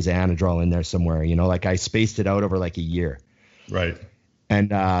 33 days of Anadrol in there somewhere. Like I spaced it out over like a year. Right.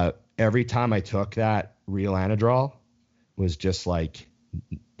 And every time I took that real Anadrol was just like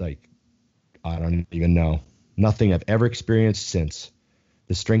I don't even know. Nothing I've ever experienced since.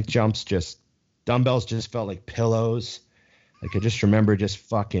 The strength jumps, dumbbells just felt like pillows. Like I just remember just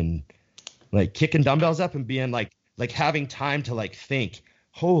fucking like kicking dumbbells up and being like having time to like think,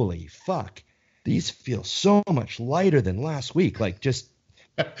 holy fuck, these feel so much lighter than last week. Like just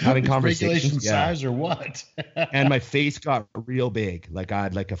having conversations. Regulation size or what? And my face got real big. Like I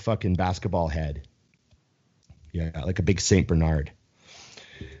had like a fucking basketball head. Yeah, like a big Saint Bernard.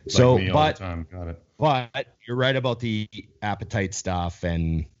 So, like me all the time. Got it. But you're right about the appetite stuff,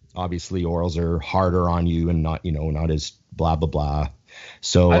 and obviously orals are harder on you and not, not as blah blah blah.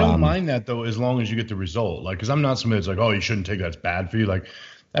 So I don't mind that though, as long as you get the result. Like, because I'm not somebody that's like, oh, you shouldn't take that, it's bad for you. Like,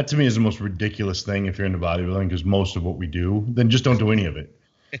 that to me is the most ridiculous thing if you're into bodybuilding, because most of what we do, then just don't do any of it.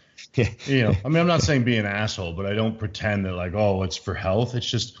 I mean, I'm not saying be an asshole, but I don't pretend that like, oh, it's for health. It's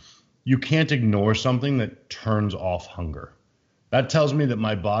just you can't ignore something that turns off hunger. That tells me that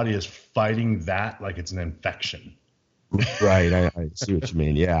my body is fighting that like it's an infection. Right. I see what you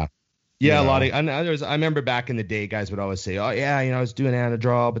mean. Yeah. Yeah. A lot of, I remember back in the day, guys would always say, oh yeah, I was doing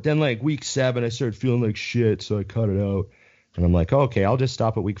Anadrol, but then like week 7, I started feeling like shit. So I cut it out, and I'm like, okay, I'll just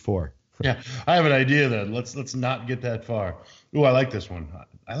stop at week 4. Yeah. I have an idea then. Let's not get that far. Ooh, I like this one.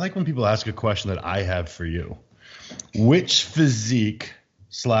 I like when people ask a question that I have for you. Which physique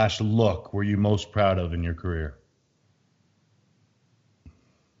 / look were you most proud of in your career?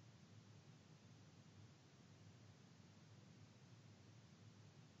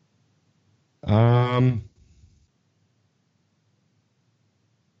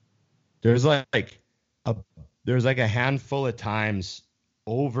 There's like a handful of times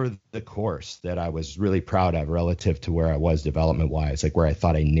over the course that I was really proud of relative to where I was development wise, like where I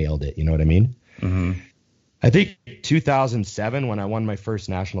thought I nailed it. You know what I mean? Mm-hmm. I think 2007 when I won my first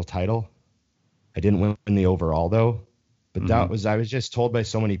national title, I didn't win the overall though, but I was just told by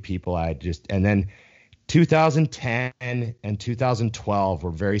so many people and then 2010 and 2012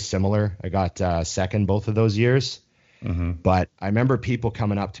 were very similar. I got second both of those years. Mm-hmm. But I remember people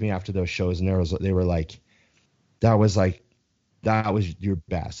coming up to me after those shows, and they were like, that was your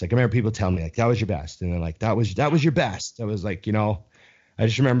best. Like I remember people telling me like that was your best, and then like that was your best. I was like, I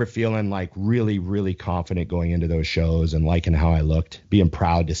just remember feeling like really, really confident going into those shows and liking how I looked, being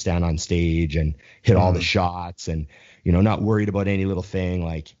proud to stand on stage and hit all the shots, and not worried about any little thing.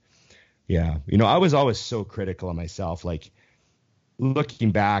 Like, yeah, I was always so critical of myself. Like,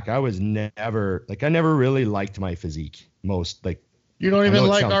 looking back, I never really liked my physique. Most like you don't even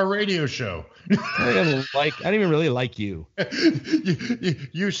like our radio show. I didn't even really like you.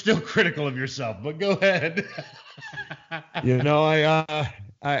 You're still critical of yourself, but go ahead. I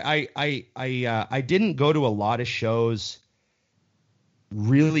didn't go to a lot of shows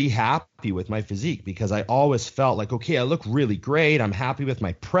really happy with my physique because I always felt like, okay, I look really great. I'm happy with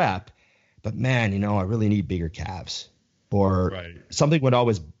my prep, but man, I really need bigger calves. Or something would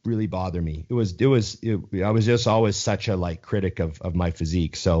always really bother me. I was just always such a critic of my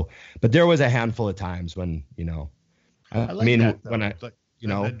physique. So, but there was a handful of times when,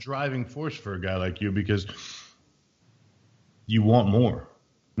 that driving force for a guy like you, because you want more,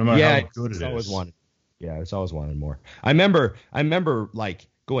 no matter how good it is. It's always wanted more. I remember like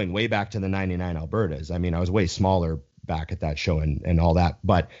going way back to the 99 Albertas. I mean, I was way smaller back at that show and all that,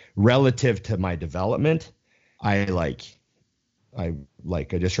 but relative to my development, I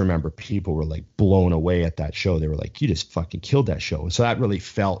just remember people were like blown away at that show. They were like, you just fucking killed that show. So that really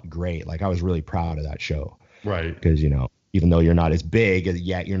felt great. Like I was really proud of that show. Right. Because, even though you're not as big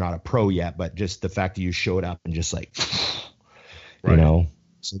yet, you're not a pro yet, but just the fact that you showed up and just like,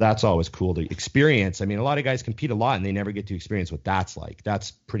 so that's always cool to experience. I mean, a lot of guys compete a lot and they never get to experience what that's like.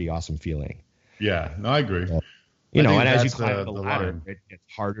 That's pretty awesome feeling. Yeah, no, I agree. And as you climb the ladder, it gets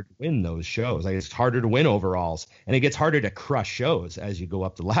harder to win those shows. Like it's harder to win overalls, and it gets harder to crush shows as you go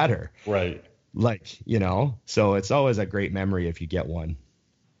up the ladder. Right. So it's always a great memory if you get one.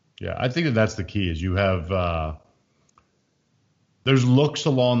 Yeah, I think that's the key is you have there's looks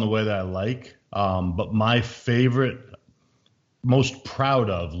along the way that I like, but my favorite, most proud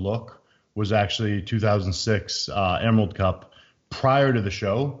of look was actually 2006 Emerald Cup prior to the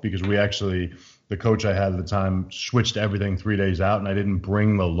show, because we actually – the coach I had at the time switched everything 3 days out, and I didn't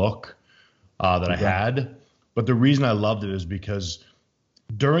bring the look that I had. But the reason I loved it is because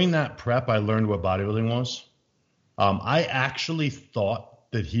during that prep, I learned what bodybuilding was. I actually thought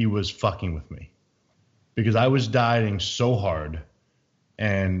that he was fucking with me because I was dieting so hard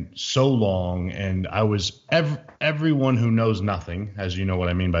and so long, and I was everyone who knows nothing, as you know what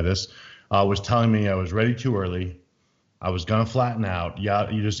I mean by this, was telling me I was ready too early. I was going to flatten out.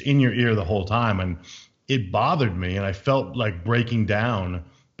 Yeah, you're just in your ear the whole time. And it bothered me, and I felt like breaking down,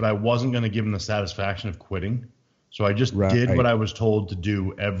 but I wasn't going to give him the satisfaction of quitting. So I just did what I was told to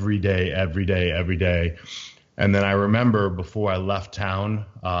do every day. And then I remember before I left town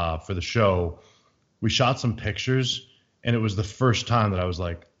for the show, we shot some pictures, and it was the first time that I was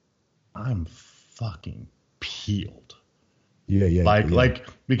like, I'm fucking peeled. Yeah. Like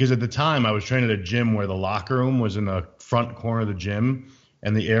because at the time I was training at a gym where the locker room was in the front corner of the gym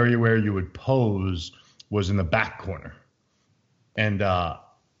and the area where you would pose was in the back corner. And I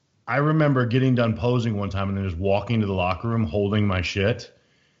remember getting done posing one time and then just walking to the locker room holding my shit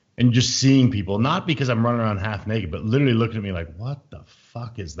and just seeing people, not because I'm running around half naked, but literally looking at me like, what the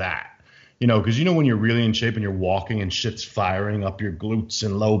fuck is that? You know, because you know when you're really in shape and you're walking and shit's firing up your glutes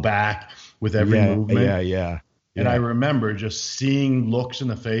and low back with every movement. Yeah. And I remember just seeing looks in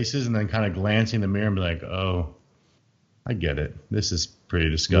the faces and then kind of glancing in the mirror and be like, oh, I get it. This is pretty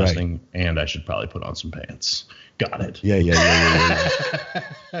disgusting, and I should probably put on some pants. Got it. Yeah.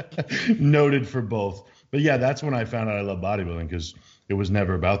 Noted for both. But yeah, that's when I found out I love bodybuilding, because it was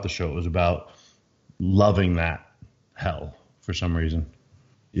never about the show. It was about loving that hell for some reason.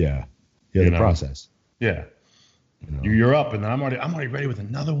 Yeah, the process. Yeah. You're up, and then I'm already ready with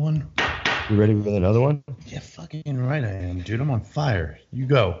another one. You ready with another one? Yeah, fucking right I am, dude. I'm on fire. You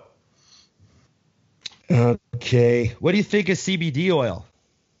go. Okay. What do you think of CBD oil?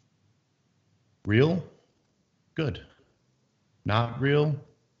 Real? Good. Not real?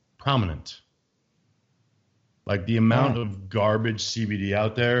 Prominent. Like the amount of garbage CBD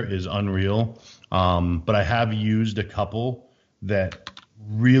out there is unreal. But I have used a couple that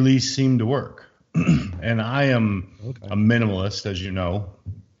really seem to work. And I am a minimalist, as you know.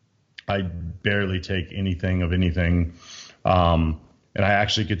 I barely take anything of anything. And I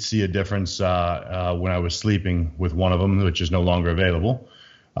actually could see a difference when I was sleeping with one of them, which is no longer available.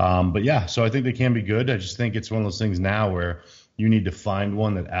 But yeah, so I think they can be good. I just think it's one of those things now where you need to find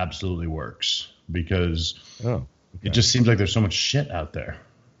one that absolutely works, because it just seems like there's so much shit out there.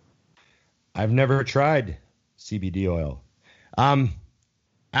 I've never tried CBD oil.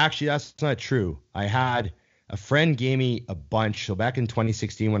 Actually, that's not true. I had a friend gave me a bunch. So back in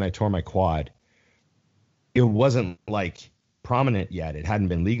 2016 when I tore my quad, it wasn't like prominent yet. It hadn't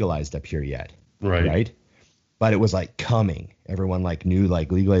been legalized up here yet. Right. But it was like coming. Everyone like knew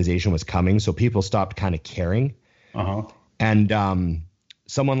like legalization was coming. So people stopped kind of caring. And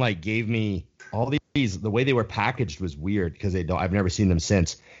someone like gave me all these, the way they were packaged was weird because I've never seen them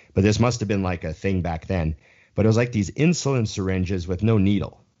since, but this must've been like a thing back then. But it was like these insulin syringes with no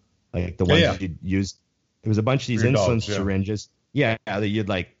needle. Like the ones you'd use. There was a bunch of these insulin syringes. Yeah. That you'd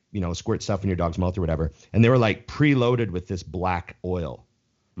like, squirt stuff in your dog's mouth or whatever. And they were like preloaded with this black oil.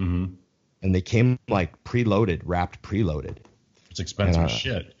 Mm-hmm. And they came like wrapped preloaded. It's expensive as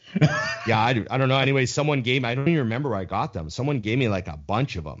shit. Yeah, I don't know. Anyway, someone gave me, I don't even remember where I got them. Someone gave me like a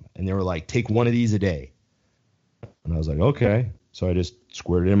bunch of them. And they were like, take one of these a day. And I was like, okay. So I just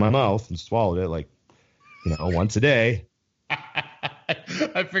squirted it in my mouth and swallowed it like, once a day.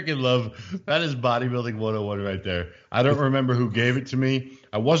 I freaking love that. Is bodybuilding 101 right there. I don't remember who gave it to me.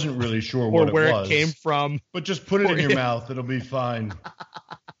 I wasn't really sure what it was. Or where it came from. But just put it in your mouth. It'll be fine.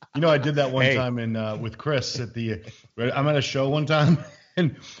 I did that one time with Chris I'm at a show one time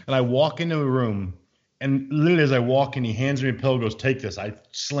and I walk into a room and literally as I walk in, he hands me a pill, goes, take this. I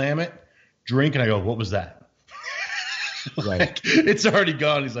slam it, drink, and I go, what was that? Right. It's already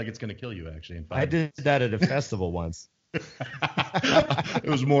gone. He's like, it's going to kill you actually. I did that at a festival once. It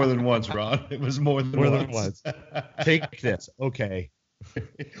was more than once, Ron. It was more than once. Take this. Okay.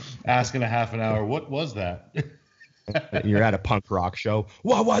 Asking a half an hour. What was that? You're at a punk rock show.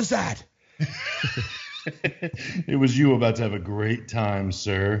 What was that? It was you about to have a great time,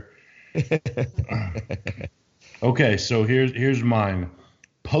 sir. Okay, so here's mine.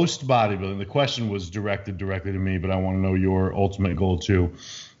 Post bodybuilding. The question was directed directly to me, but I want to know your ultimate goal too.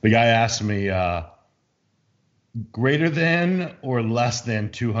 The guy asked me, greater than or less than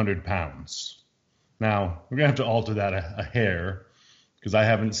 200 pounds. Now, we're going to have to alter that a hair because I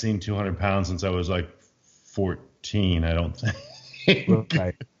haven't seen 200 pounds since I was like 14, I don't think.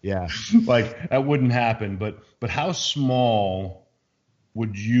 Okay, yeah. Like, that wouldn't happen. But how small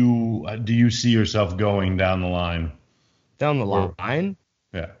do you see yourself going down the line? Down the line?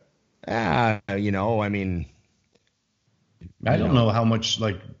 Yeah. I mean. I don't know how much,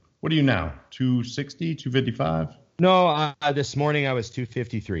 like, what are you now? 260, 255? No, this morning I was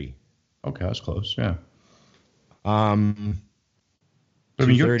 253. Okay, that's close, yeah. I mean,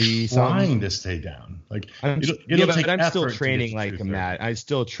 you're trying to stay down. Like, I'm still training like a mad. I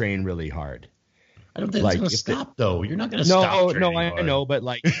still train really hard. I don't think it's going to stop, though. You're not going to stop training. No, I know, but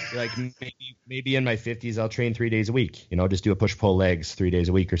like maybe in my 50s I'll train 3 days a week. Just do a push-pull legs 3 days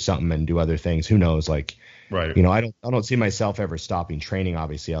a week or something and do other things. Who knows? Like, right. I don't see myself ever stopping training.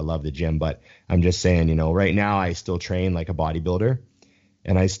 Obviously, I love the gym, but I'm just saying, right now I still train like a bodybuilder,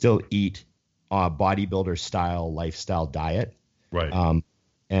 and I still eat a bodybuilder style lifestyle diet. Right.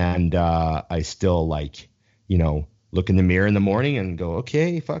 And I still like, look in the mirror in the morning and go,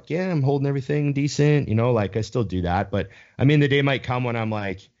 okay, fuck yeah, I'm holding everything decent. Like I still do that. But I mean, the day might come when I'm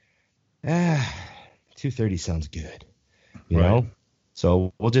like, 230 sounds good, you know?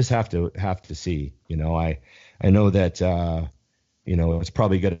 So we'll just have to see, I know that, it's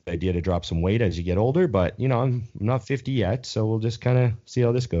probably a good idea to drop some weight as you get older, but I'm not 50 yet. So we'll just kind of see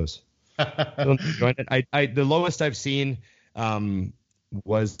how this goes. The lowest I've seen,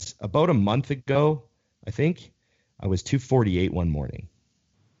 was about a month ago, I think. I was 248 one morning.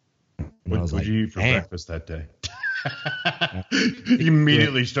 What did you eat for breakfast that day? You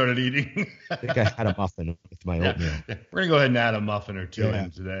immediately started eating. I think I had a muffin with my oatmeal. We're going to go ahead and add a muffin or two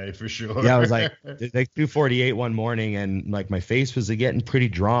in today for sure. Yeah, I was like 248 one morning, and like my face was getting pretty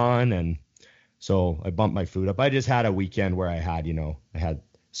drawn, and so I bumped my food up. I just had a weekend where I had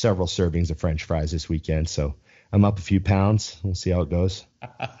several servings of French fries this weekend, so I'm up a few pounds. We'll see how it goes.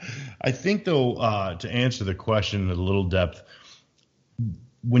 I think, though, to answer the question in a little depth,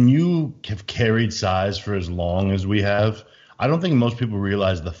 when you have carried size for as long as we have, I don't think most people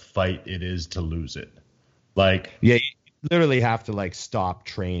realize the fight it is to lose it. You literally have to stop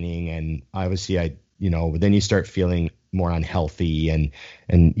training, and obviously then you start feeling more unhealthy, and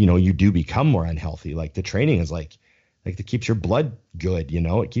you do become more unhealthy. Like the training is like it keeps your blood good,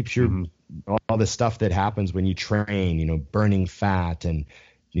 it keeps your all the stuff that happens when you train, burning fat, and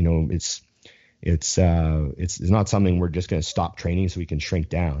it's not something we're just going to stop training so we can shrink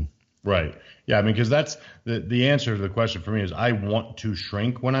down. Right. Yeah. I mean, because that's the answer to the question for me is I want to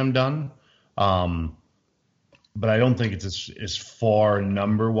shrink when I'm done. But I don't think it's as far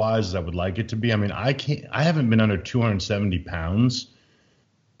number wise as I would like it to be. I mean, I haven't been under 270 pounds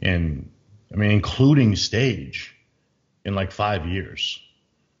including stage in 5 years.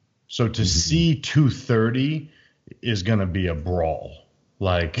 So to see 230 is going to be a brawl,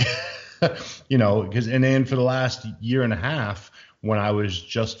 because then for the last year and a half, when I was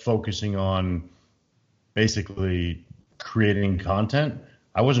just focusing on basically creating content,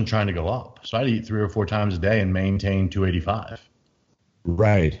 I wasn't trying to go up. So I'd eat 3 or 4 times a day and maintain 285.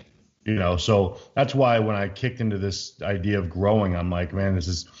 Right. So that's why when I kicked into this idea of growing, I'm like, man,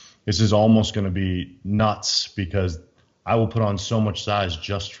 this is almost going to be nuts because I will put on so much size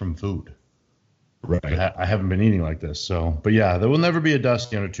just from food. Right. I haven't been eating like this. So, but yeah, there will never be a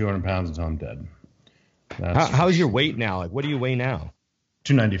Dusty under 200 pounds until I'm dead. How's your weight now? What do you weigh now?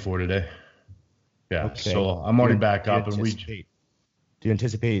 294 today. Yeah. Okay. So I'm already back up. Do you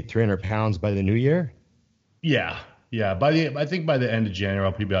anticipate 300 pounds by the new year? Yeah. Yeah. I think by the end of January,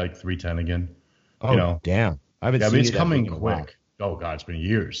 I'll probably be 310 again. Oh, damn. I haven't seen it's coming quick. Oh God, it's been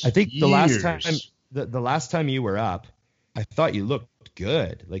years. I think the last time you were up, I thought you looked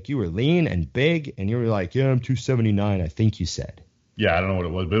good. You were lean and big, and you were like, yeah, I'm 279, I think you said. Yeah, I don't know what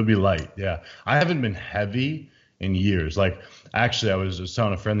it was, but it would be light. Yeah. I haven't been heavy in years. Actually, I was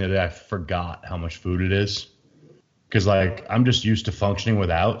telling a friend the other day, I forgot how much food it is. Because, I'm just used to functioning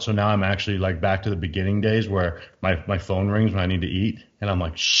without. So now I'm actually, back to the beginning days where my phone rings when I need to eat. And I'm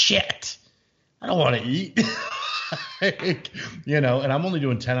like, shit, I don't want to eat. And I'm only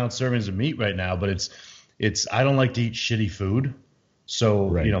doing 10-ounce servings of meat right now, but it's I don't like to eat shitty food. So,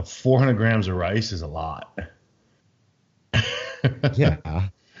 400 grams of rice is a lot. Yeah.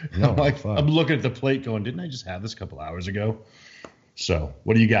 No, I'm looking at the plate going, didn't I just have this a couple hours ago? So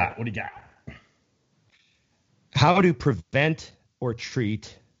what do you got? How to prevent or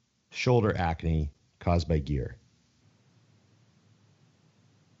treat shoulder acne caused by gear?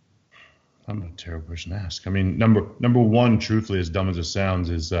 I'm a terrible person to ask. I mean, number one, truthfully, as dumb as it sounds,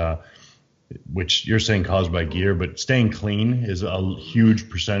 is which you're saying caused by gear, but staying clean is a huge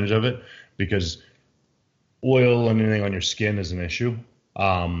percentage of it because oil and anything on your skin is an issue.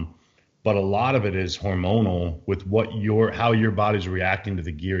 But a lot of it is hormonal with how your body's reacting to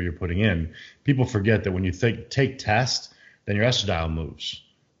the gear you're putting in. People forget that when you take tests, then your estradiol moves.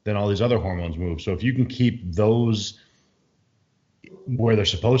 Then all these other hormones move. So if you can keep those where they're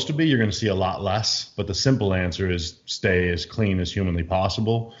supposed to be, you're going to see a lot less. But the simple answer is stay as clean as humanly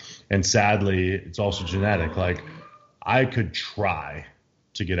possible. And sadly, it's also genetic. I could try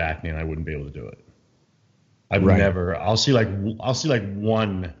to get acne and I wouldn't be able to do it. I'll see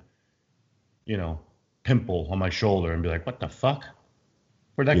one, pimple on my shoulder and be like, what the fuck?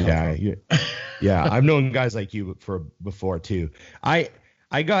 Where'd that come from? Yeah. I've known guys like you before too. I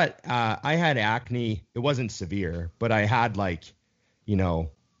had acne. It wasn't severe, but I had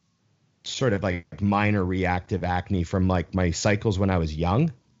sort of minor reactive acne from my cycles when I was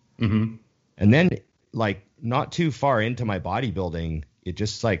young. Mm-hmm. And then not too far into my bodybuilding, it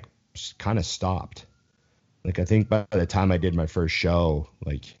just kind of stopped. Like, I think by the time I did my first show,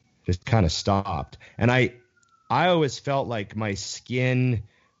 like, just kind of stopped. And I always felt like my skin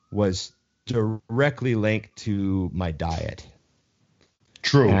was directly linked to my diet.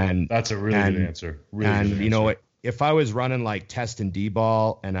 True. And that's a really good answer. Really and good you know, answer. if I was running like test and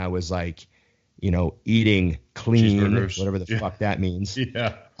D-ball and I was like, you know, eating clean, Cheeseburgers. whatever the fuck that means,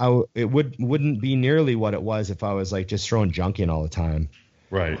 Yeah. it wouldn't be nearly what it was if I was like just throwing junk in all the time.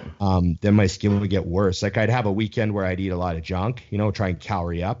 Right. Then my skin would get worse. Like, I'd have a weekend where I'd eat a lot of junk, you know, try and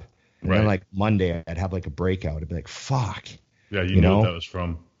calorie up. And then like Monday I'd have like a breakout. I'd be like, fuck. Yeah, you know what that was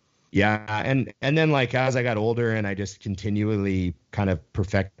from. Yeah, and then like as I got older and I just continually kind of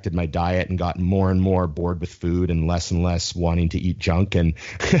perfected my diet and got more and more bored with food and less wanting to eat junk, and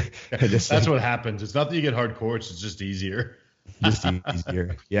that's what happens. It's not that you get hardcore; it's just easier. Just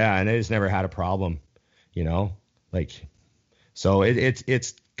easier. Yeah, and I just never had a problem, you know, like, so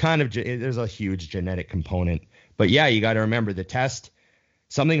it's kind of, there's a huge genetic component, but yeah, you got to remember the test.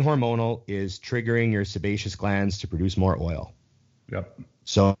 Something hormonal is triggering your sebaceous glands to produce more oil. Yep.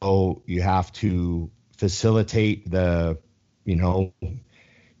 So you have to facilitate the, you know,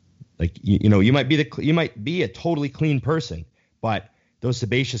 like, you know, you might be a totally clean person, but those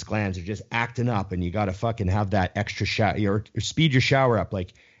sebaceous glands are just acting up, and you got to fucking have that extra shower, or speed your shower up.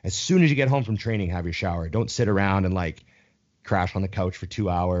 Like, as soon as you get home from training, have your shower. Don't sit around and like crash on the couch for 2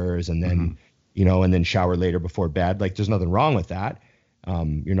 hours and then, you know, and then shower later before bed. Like, there's nothing wrong with that.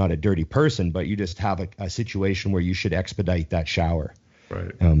 You're not a dirty person, but you just have a situation where you should expedite that shower.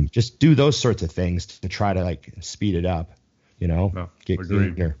 Right. Just do those sorts of things to try to like speed it up, you know, get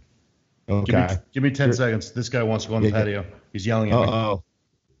cleaner. Okay. Give me 10 seconds. This guy wants to go on the patio. He's yelling at me.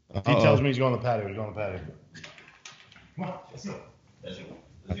 If he tells me he's going on the patio, he's going on the patio. Come on, let's go.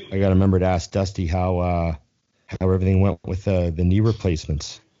 I got to remember to ask Dusty how everything went with the knee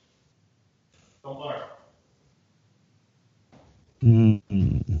replacements. Don't bark.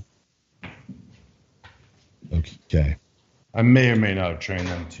 Okay. I may or may not have trained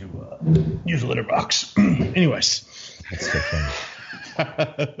them to use a litter box. Anyways. That's so funny.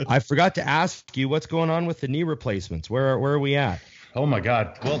 I forgot to ask you what's going on with the knee replacements. Where are we at? Oh my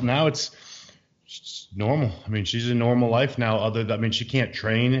God. Well, now it's normal. I mean, she's in normal life now. She can't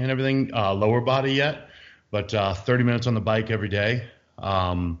train and everything, lower body yet, but 30 minutes on the bike every day,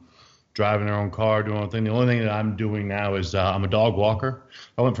 driving her own car, doing her own thing. The only thing that I'm doing now is I'm a dog walker.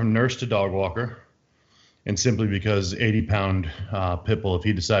 I went from nurse to dog walker, and simply because 80-pound Pitbull, if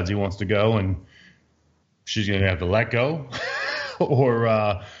he decides he wants to go, and she's going to have to let go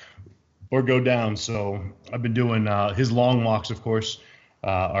or go down. So I've been doing his long walks, of course,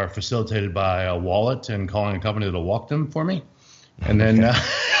 are facilitated by a wallet and calling a company that'll walk them for me. And then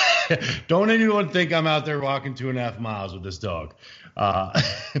don't anyone think I'm out there walking 2.5 miles with this dog. But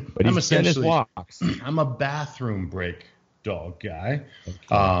he's getting his walks. I'm a bathroom break dog guy.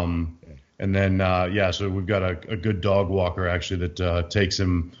 Okay. And then, so we've got a good dog walker actually that takes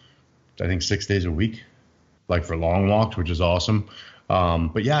him, I think, 6 days a week, like for long walks, which is awesome.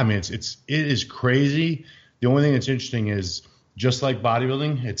 But yeah, I mean, it is crazy. The only thing that's interesting is, just like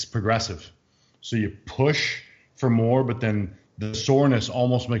bodybuilding, it's progressive. So you push for more, but then the soreness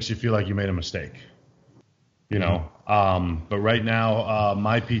almost makes you feel like you made a mistake, you know? But right now,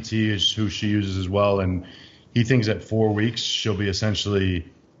 my PT is who she uses as well. And he thinks at 4 weeks, she'll be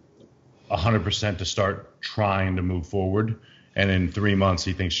essentially 100% to start trying to move forward. And in 3 months,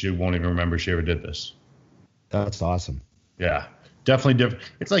 he thinks she won't even remember she ever did this. That's awesome. Yeah, definitely different.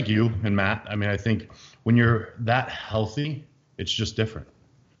 It's like you and Matt. I mean, I think when you're that healthy, it's just different.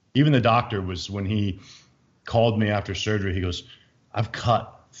 Even the doctor was, when he called me after surgery, he goes, I've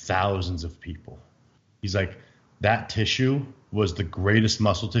cut thousands of people. He's like, that tissue was the greatest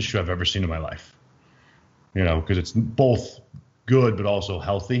muscle tissue I've ever seen in my life. You know, because it's both good but also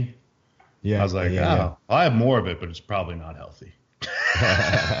healthy. Yeah. I was like, I have more of it, but it's probably not healthy.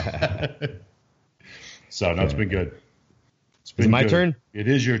 So no, it's been good. It's been my turn? It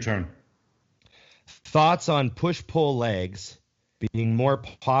is your turn. Thoughts on push-pull legs being more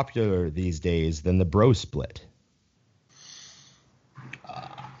popular these days than the bro split?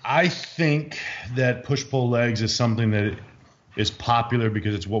 I think that push-pull legs is something that is popular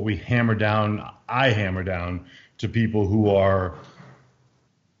because it's what we hammer down. I hammer down to people who are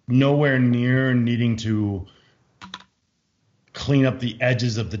nowhere near needing to clean up the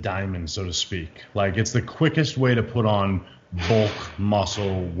edges of the diamond, so to speak. Like, it's the quickest way to put on bulk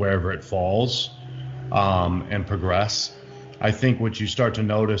muscle wherever it falls, and progress. I think what you start to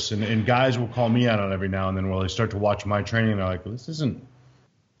notice, and guys will call me out on every now and then, they start to watch my training, and they're like, well, this isn't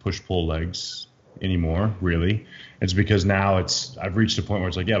push-pull legs anymore, really. It's because now I've reached a point where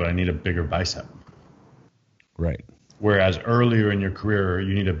it's like, yeah, but I need a bigger bicep. Right. Whereas earlier in your career,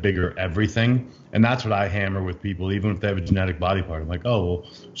 you need a bigger everything. And that's what I hammer with people, even if they have a genetic body part. I'm like, oh, well,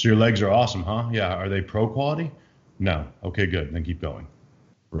 so your legs are awesome, huh? Yeah. Are they pro quality? No. Okay, good. Then keep going.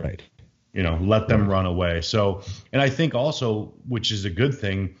 Right. Let them run away. So, and I think also, which is a good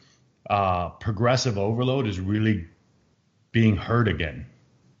thing, progressive overload is really being heard again.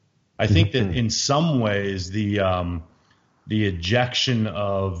 I think that in some ways, the ejection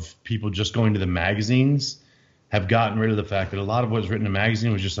of people just going to the magazines have gotten rid of the fact that a lot of what was written in a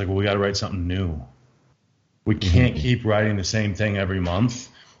magazine was just like, well, we got to write something new. We can't keep writing the same thing every month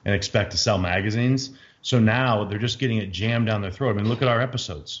and expect to sell magazines. So now they're just getting it jammed down their throat. I mean, look at our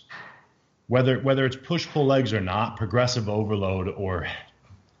episodes. Whether it's push-pull legs or not, progressive overload or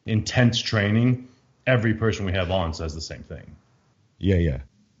intense training, every person we have on says the same thing. Yeah.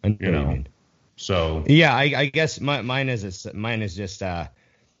 I know what you mean. So yeah, I guess mine is just I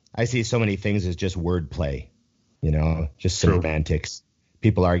see so many things as just wordplay. Just semantics.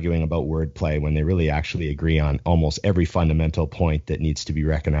 People arguing about wordplay when they really actually agree on almost every fundamental point that needs to be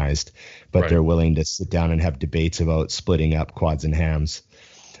recognized, but they're willing to sit down and have debates about splitting up quads and hams.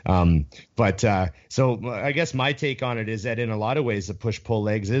 So I guess my take on it is that in a lot of ways, the push-pull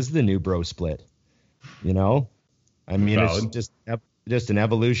legs is the new bro split. I mean, it's just an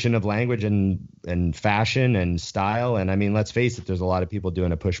evolution of language and fashion and style. And I mean, let's face it, there's a lot of people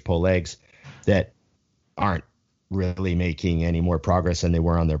doing a push-pull legs that aren't really making any more progress than they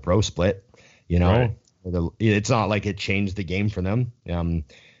were on their pro split. It's not like it changed the game for them.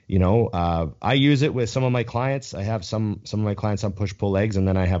 I use it with some of my clients. I have some of my clients on push-pull legs, and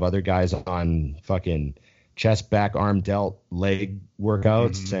then I have other guys on fucking chest, back, arm, delt, leg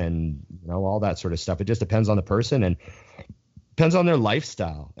workouts, and all that sort of stuff. It just depends on the person and depends on their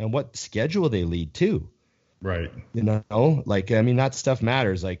lifestyle and what schedule they lead too. Right. That stuff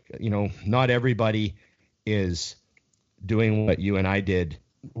matters. Not everybody is doing what you and I did,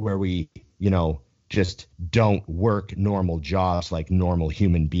 where we, just don't work normal jobs like normal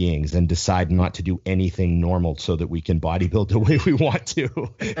human beings and decide not to do anything normal so that we can bodybuild the way we want to.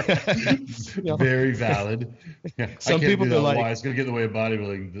 Very valid. Some people are like, why it's going to get in the way of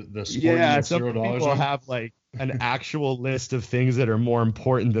bodybuilding. The sport, some people have like an actual list of things that are more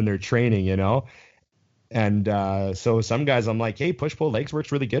important than their training, And so some guys, I'm like, hey, push-pull legs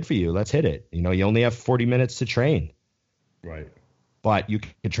works really good for you. Let's hit it. You only have 40 minutes to train. Right. But you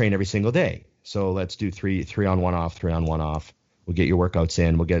can train every single day. So let's do three on, one off, 3 on, 1 off. We'll get your workouts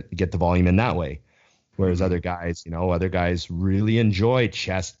in. We'll get the volume in that way. Whereas other guys really enjoy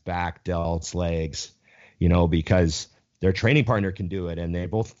chest, back, delts, legs, because their training partner can do it. And they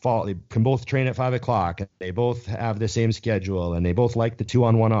can both train at 5 o'clock. And they both have the same schedule. And they both like the 2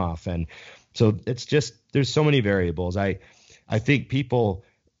 on, 1 off. And so it's just, there's so many variables. I think people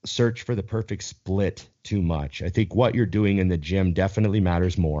search for the perfect split too much. I think what you're doing in the gym definitely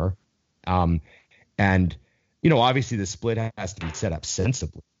matters more. And obviously the split has to be set up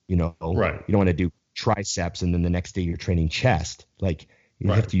sensibly, Right. You don't want to do triceps and then the next day you're training chest. Like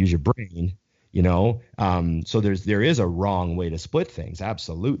you have to use your brain, so there is a wrong way to split things.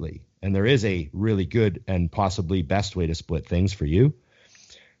 Absolutely. And there is a really good and possibly best way to split things for you.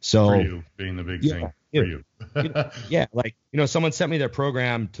 So for you being the big thing for you. Someone sent me their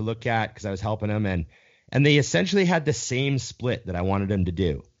program to look at because I was helping them, and they essentially had the same split that I wanted them to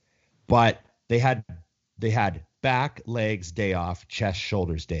do, but they had back, legs day off, chest,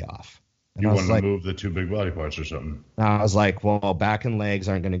 shoulders day off. And you want to move the two big body parts or something. I was like, well, back and legs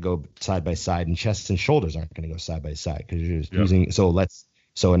aren't going to go side by side, and chest and shoulders aren't going to go side by side because you're just using.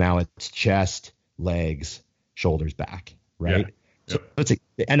 So now it's chest, legs, shoulders, back, right? Yeah. So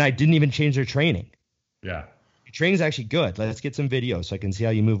and I didn't even change their training. Yeah. Your training's actually good. Let's get some videos so I can see how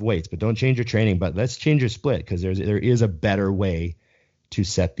you move weights, but don't change your training. But let's change your split because there is a better way to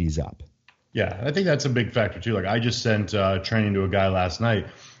set these up. Yeah, I think that's a big factor too. Like I just sent training to a guy last night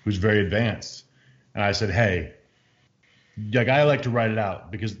who's very advanced, and I said, hey, I like to write it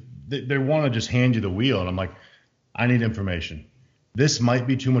out because they want to just hand you the wheel, and I'm like, I need information. This might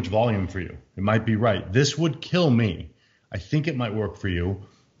be too much volume for you. It might be right. This would kill me. I think it might work for you.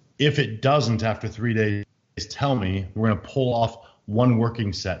 If it doesn't after 3 days, tell me. We're going to pull off one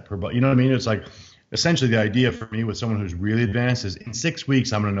working set per you know what I mean? It's like essentially the idea for me with someone who's really advanced is in 6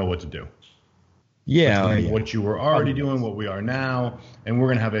 weeks, I'm going to know what to do. Yeah. What you were already doing, what we are now, and we're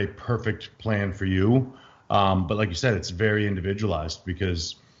going to have a perfect plan for you. But like you said, it's very individualized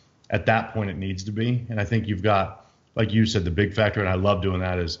because at that point it needs to be. And I think you've got, like you said, the big factor, and I love doing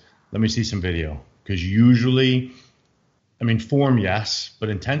that, is let me see some video. Because usually, form, yes, but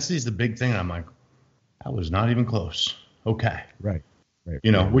intensity is the big thing. And I'm like, that was not even close. Okay. Right.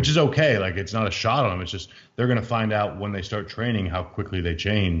 Which is okay. Like, it's not a shot on them. It's just they're going to find out when they start training how quickly they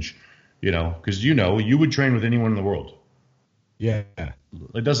change, because you would train with anyone in the world. Yeah.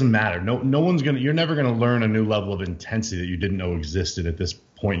 It doesn't matter. No one's you're never going to learn a new level of intensity that you didn't know existed at this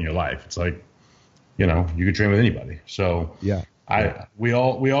point in your life. It's like, you can train with anybody. So yeah. We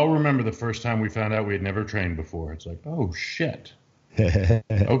all remember the first time we found out we had never trained before. It's like, oh shit.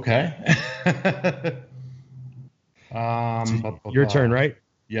 Okay. Your turn, right?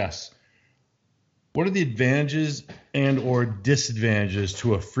 Yes. What are the advantages and or disadvantages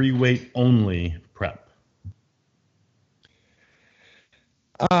to a free weight only prep?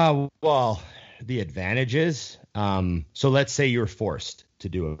 Well, the advantages. So let's say you're forced to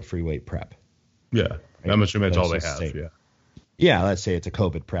do a free weight prep. Yeah. Right? I'm assuming that's all they have. Say, yeah. Let's say it's a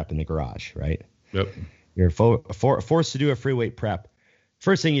COVID prep in the garage, right? Yep. You're forced to do a free weight prep.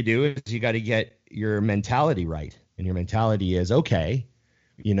 First thing you do is you got to get your mentality right. And your mentality is, okay,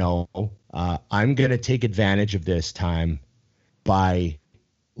 I'm going to take advantage of this time by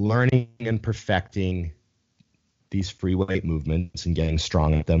learning and perfecting these free weight movements and getting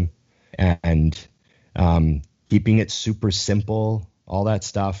strong at them, and keeping it super simple, all that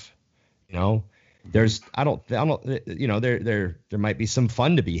stuff. There might be some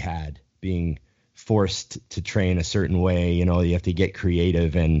fun to be had being forced to train a certain way. You have to get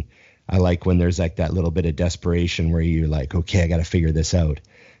creative, and I like when there's like that little bit of desperation where you're like, okay, I got to figure this out.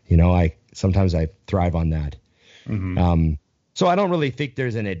 Sometimes I thrive on that. Mm-hmm. So I don't really think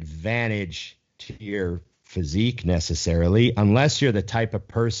there's an advantage to your physique necessarily, unless you're the type of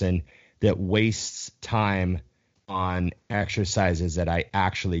person that wastes time on exercises that I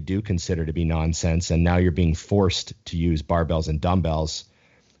actually do consider to be nonsense. And now you're being forced to use barbells and dumbbells,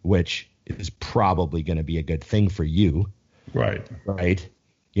 which is probably going to be a good thing for you. Right.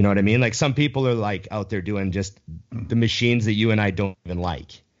 You know what I mean? Like, some people are like out there doing just the machines that you and I don't even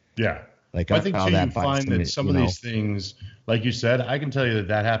like. Yeah. Like, I think too, you find that some of these things, like you said, I can tell you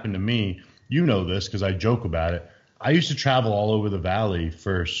that happened to me. You know this because I joke about it. I used to travel all over the valley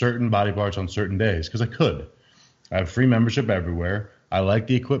for certain body parts on certain days because I could. I have free membership everywhere. I like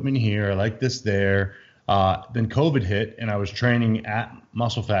the equipment here. I like this there. Then COVID hit, and I was training at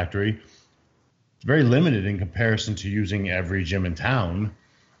Muscle Factory. It's very limited in comparison to using every gym in town.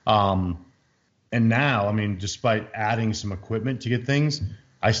 And now, despite adding some equipment to get things,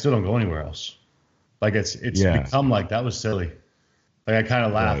 I still don't go anywhere else. Like, it's become like, that was silly. Like, I kind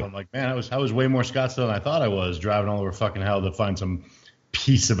of laugh. Right. I'm like, man, I was way more Scottsdale than I thought I was, driving all over fucking hell to find some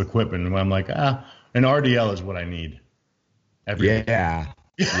piece of equipment. And I'm like, an RDL is what I need. Yeah.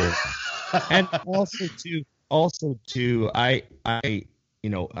 And also too, I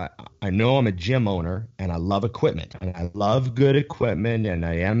know I'm a gym owner and I love equipment and I love good equipment and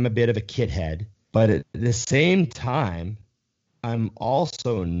I am a bit of a kit head, but at the same time, I'm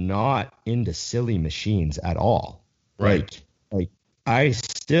also not into silly machines at all. Right. Like I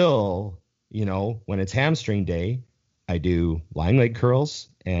still, when it's hamstring day, I do lying leg curls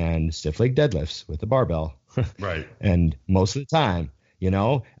and stiff leg deadlifts with the barbell. Right. And most of the time,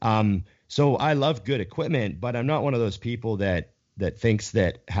 so I love good equipment, but I'm not one of those people that thinks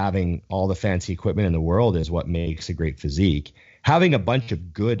that having all the fancy equipment in the world is what makes a great physique. Having a bunch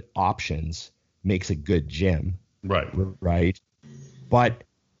of good options makes a good gym. Right. But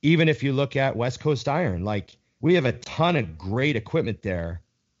even if you look at West Coast Iron, like, we have a ton of great equipment there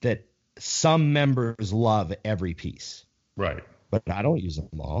that some members love every piece. Right. But I don't use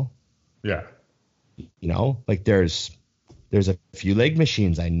them all. Yeah. Like there's a few leg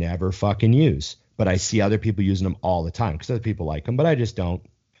machines I never fucking use, but I see other people using them all the time because other people like them, but I just don't.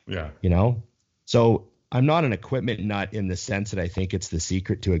 Yeah. So I'm not an equipment nut in the sense that I think it's the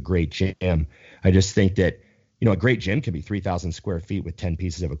secret to a great gym. I just think that, a great gym can be 3,000 square feet with 10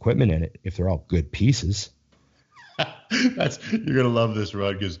 pieces of equipment in it if they're all good pieces. You're gonna love this,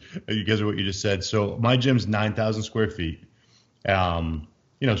 Rod, because you guys are what you just said. So my gym's 9,000 square feet.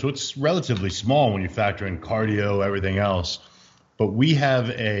 So it's relatively small when you factor in cardio, everything else. But we have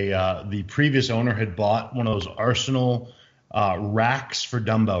the previous owner had bought one of those Arsenal racks for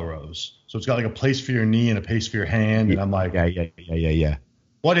dumbbell rows. So it's got like a place for your knee and a place for your hand. And I'm like, yeah.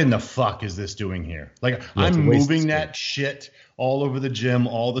 What in the fuck is this doing here? Like, I'm moving that shit all over the gym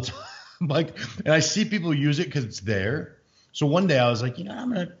all the time. And I see people use it because it's there. So one day I was like,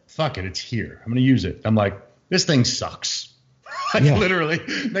 fuck it, it's here. I'm gonna use it. I'm like, this thing sucks. Literally.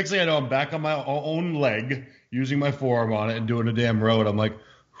 Next thing I know, I'm back on my own leg, using my forearm on it and doing a damn row. And I'm like,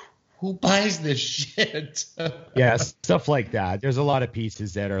 who buys this shit? Yeah, stuff like that. There's a lot of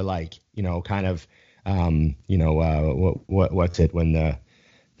pieces that are like, kind of, what's it when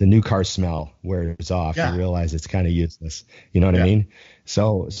the the new car smell wears off. Yeah. You realize it's kind of useless. You know what I Yeah. mean?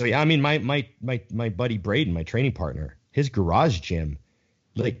 So yeah, I mean, my buddy Braden, my training partner, his garage gym,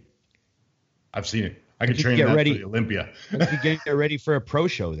 like, I've seen it. I could could train get that ready- for the Olympia. I could get ready for a pro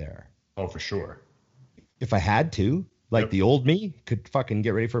show there. Oh, for sure. If I had to, like Yep. the old me could fucking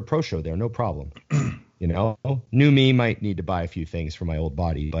get ready for a pro show there, no problem. You know, new me might need to buy a few things for my old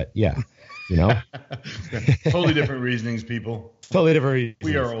body, but yeah, you know, Totally different reasonings, people. totally different reasons.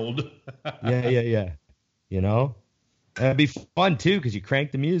 We are old. Yeah. You know, that'd be fun too because you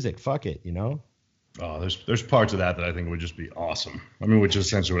crank the music. Fuck it, you know. Oh, there's parts of that I think would just be awesome. I mean, which is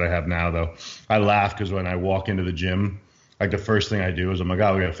essentially what I have now, though. I laugh because when I walk into the gym, like the first thing I do is I'm like,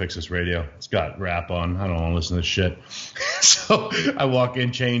 oh, we gotta fix this radio. It's got rap on. I don't want to listen to this shit. So I walk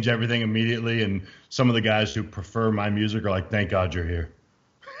in, change everything immediately, and some of the guys who prefer my music are like, thank God you're here.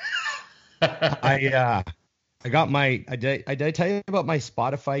 I got my. Did I tell you about my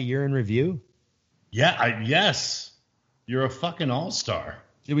Spotify year in review? Yeah, yes, you're a fucking all-star.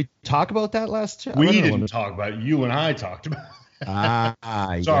 Did we talk about that last time? We didn't talk about it. You and I talked about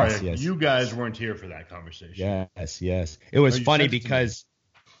it. Sorry, yes. you guys weren't here for that conversation. Yes. It was No, you funny sent it to me.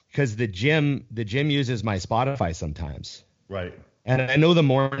 because the gym uses my Spotify sometimes. Right. And I know the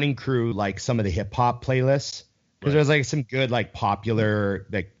morning crew like some of the hip hop playlists because Right. there's like some good like popular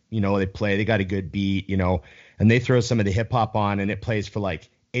like they got a good beat, and they throw some of the hip hop on and it plays for like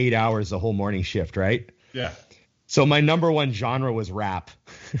 8 hours the whole morning shift, right? Yeah. So my number one genre was rap,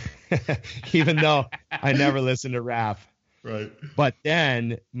 even though I never listened to rap. Right. But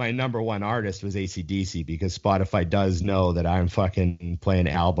then my number one artist was AC/DC because Spotify does know that I'm fucking playing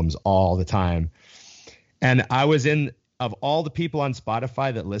albums all the time. And I was of all the people on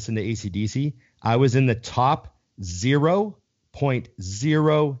Spotify that listen to AC/DC, I was in the top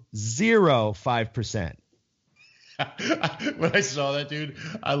 0.005%. When I saw that, dude,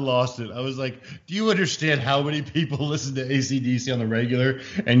 I lost it. I was like, do you understand how many people listen to AC/DC on the regular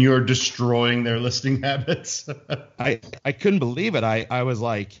and you're destroying their listening habits? I couldn't believe it. I was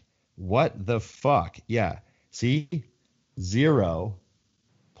like, what the fuck? Yeah. See?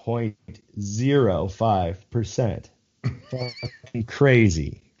 0.05%. Fucking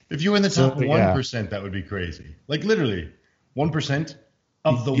crazy. If you were in the top So, yeah. 1%, that would be crazy. Like literally 1%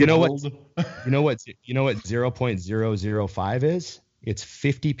 of the You know what? world. You know what 0.005 is? It's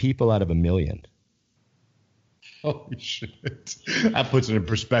 50 people out of a million. Holy shit. That puts it in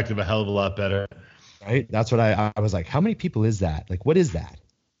perspective a hell of a lot better. Right? That's what I was like, how many people is that? Like, what is that?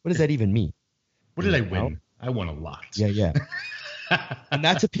 What does that even mean? What did I You know? win? I won a lot. Yeah. And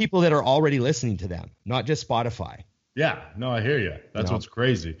that's the people that are already listening to them, not just Spotify. Yeah, no, I hear you. That's No. what's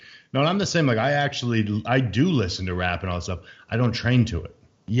crazy. No, and I'm the same. Like I do listen to rap and all that stuff. I don't train to it.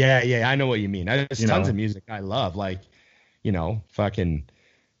 Yeah, I know what you mean. There's You tons know? of music I love, like, fucking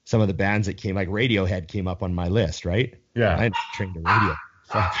some of the bands that came, like Radiohead came up on my list, right? Yeah. I trained to radio.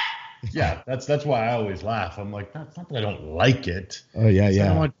 Fuck. Yeah, that's why I always laugh. I'm like, it's not that I don't like it. Oh yeah, It's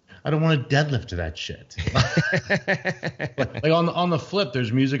yeah. I don't want to deadlift to that shit. Like on the flip,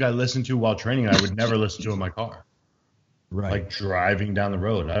 there's music I listen to while training I would never listen to in my car. Right. Like driving down the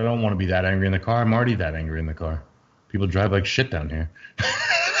road. I don't want to be that angry in the car. I'm already that angry in the car. People drive like shit down here.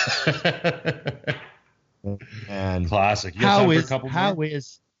 And Classic. You have time for a couple more?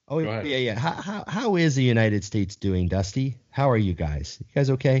 how is the United States doing, Dusty? How are you guys? You guys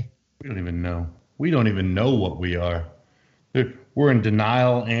okay? We don't even know. We don't even know what we are. We're in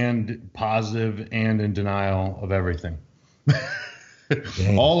denial and positive and in denial of everything.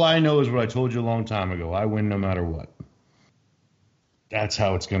 Dang. All I know is what I told you a long time ago. I win no matter what. That's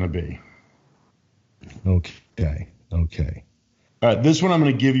how it's going to be. Okay. All right, this one I'm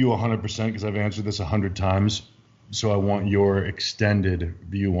going to give you 100% because I've answered this 100 times. So I want your extended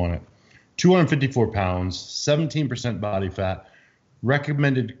view on it. 254 pounds, 17% body fat,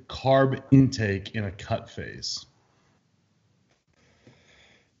 recommended carb intake in a cut phase.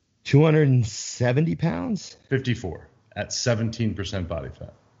 270 pounds? 54 at 17% body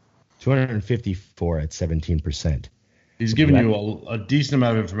fat. 254 at 17%. He's giving you a decent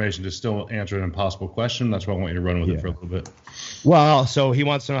amount of information to still answer an impossible question. That's why I want you to run with it for a little bit. Well, so he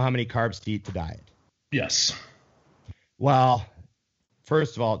wants to know how many carbs to eat to diet. Yes. Well,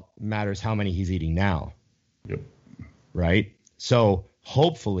 first of all, it matters how many he's eating now. Yep. Right? So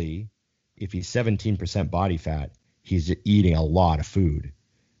hopefully, if he's 17% body fat, he's eating a lot of food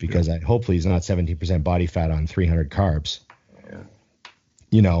because hopefully he's not 17% body fat on 300 carbs.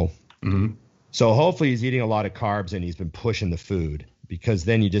 Yeah. Mm-hmm. So hopefully he's eating a lot of carbs and he's been pushing the food because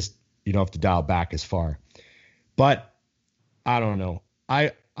then you don't have to dial back as far. But I don't know.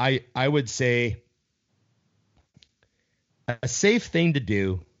 I would say a safe thing to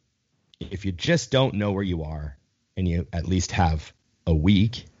do if you just don't know where you are and you at least have a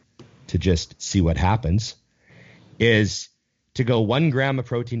week to just see what happens, is to go 1 gram of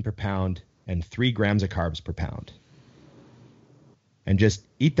protein per pound and 3 grams of carbs per pound. And just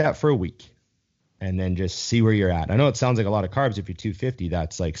eat that for a week and then just see where you're at. I know it sounds like a lot of carbs. If you're 250,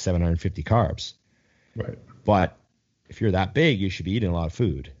 that's like 750 carbs. Right. But if you're that big, you should be eating a lot of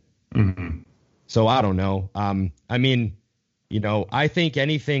food. Mm-hmm. So I don't know. I mean, I think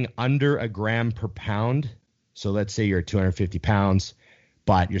anything under a gram per pound. So let's say you're 250 pounds,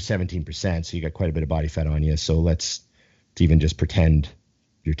 but you're 17%. So you got quite a bit of body fat on you. So let's even just pretend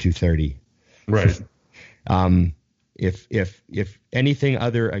you're 230. Right. If anything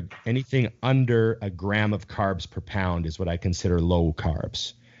under a gram of carbs per pound is what I consider low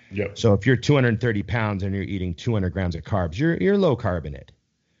carbs. Yep. So if you're 230 pounds and you're eating 200 grams of carbs, you're low carb in it.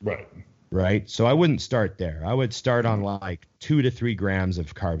 Right. Right. So I wouldn't start there. I would start on like 2 to 3 grams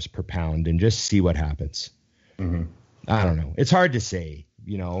of carbs per pound and just see what happens. Mm-hmm. I don't know. It's hard to say,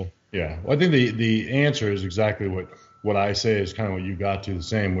 Yeah. Well, I think the answer is exactly what I say is kind of what you got to the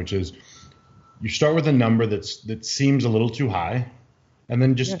same, which is you start with a number that seems a little too high and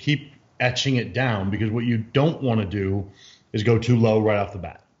then just keep etching it down, because what you don't want to do is go too low right off the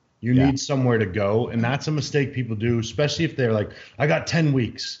bat. You need somewhere to go. And that's a mistake people do, especially if they're like, I got 10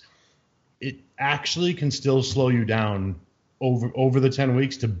 weeks. It actually can still slow you down over the 10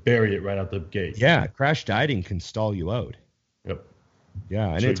 weeks to bury it right out the gate. Yeah. Crash dieting can stall you out. Yep.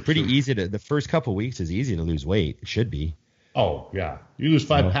 Yeah. And it's pretty easy the first couple of weeks is easy to lose weight. It should be. Oh, yeah. You lose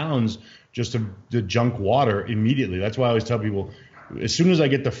 5 pounds just to junk water immediately. That's why I always tell people, as soon as I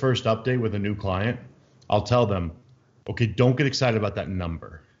get the first update with a new client, I'll tell them, okay, don't get excited about that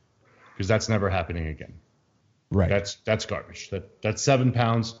number, because that's never happening again. Right. That's garbage. That's 7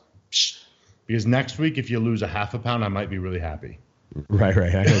 pounds. Psh, because next week, if you lose a half a pound, I might be really happy. Right.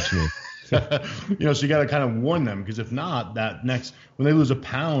 I know what you mean. So you got to kind of warn them, because if not, when they lose a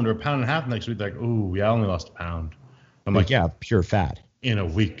pound or a pound and a half next week, they're like, ooh, yeah, I only lost a pound. I'm like, yeah, pure fat. In a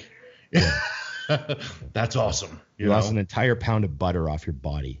week. Yeah. That's awesome. You lost an entire pound of butter off your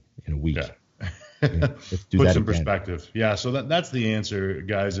body in a week. Yeah. Let's do Put that some again. perspective. Yeah, so that's the answer,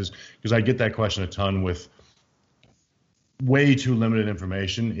 guys, is because I get that question a ton with way too limited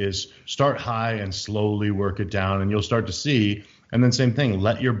information, is start high and slowly work it down, and you'll start to see. And then same thing,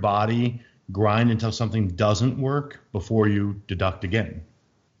 let your body grind until something doesn't work before you deduct again.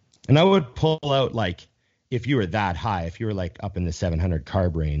 And I would pull out, like, if you were that high, if you were like up in the 700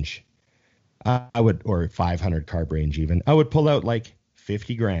 carb range, I would, or 500 carb range even, I would pull out like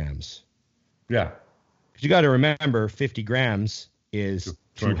 50 grams. Yeah. Because you got to remember, 50 grams is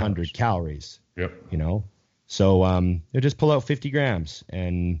 200 calories. Yep. So just pull out 50 grams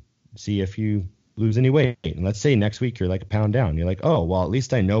and see if you lose any weight. And let's say next week you're like a pound down. You're like, oh, well, at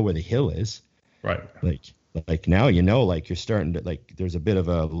least I know where the hill is. Right. Like now, like you're starting to, like, there's a bit of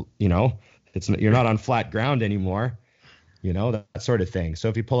a, you're not on flat ground anymore, that sort of thing. So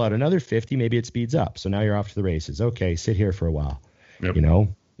if you pull out another 50, maybe it speeds up. So now you're off to the races. Okay, sit here for a while. Yep.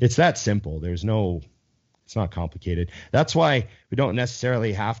 It's that simple. It's not complicated. That's why we don't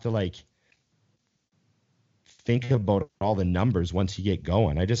necessarily have to like think about all the numbers once you get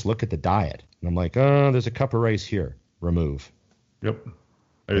going. I just look at the diet and I'm like, oh, there's a cup of rice here. Remove. Yep.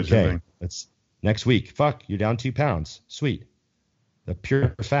 Okay. That's next week. Fuck, you're down 2 pounds. Sweet. The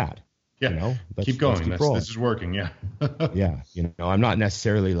pure fat. Yeah. Keep going. This is working. Yeah. Yeah. I'm not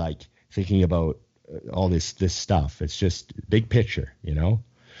necessarily like thinking about all this stuff. It's just big picture,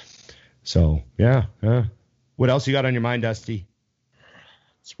 So yeah. What else you got on your mind, Dusty?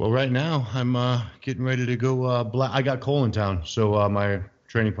 Well, right now I'm getting ready to go. I got Cole in town, so my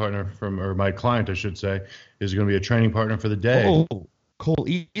training partner my client, I should say, is going to be a training partner for the day. Oh, Cole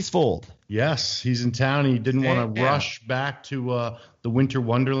Eastfold. Yes, he's in town. He didn't want to rush back to the winter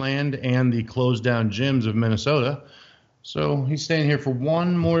wonderland and the closed down gyms of Minnesota, so he's staying here for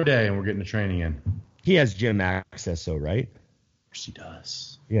one more day, and we're getting the training in. He has gym access, though, right? Yes, he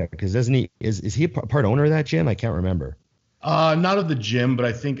does. Yeah, because doesn't he? Is he a part owner of that gym? I can't remember. Not of the gym, but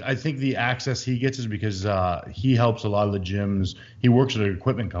I think the access he gets is because he helps a lot of the gyms. He works at an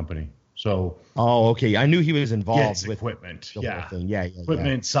equipment company, so. Oh, okay. I knew he was involved with equipment. The whole thing. Yeah.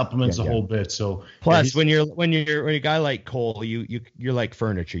 Equipment, supplements, the whole bit. So. Plus, when you're a guy like Cole, you're like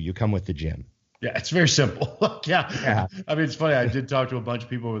furniture. You come with the gym. Yeah, it's very simple. Yeah. I mean, it's funny. I did talk to a bunch of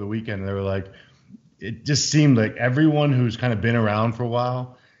people over the weekend, and they were like, it just seemed like everyone who's kind of been around for a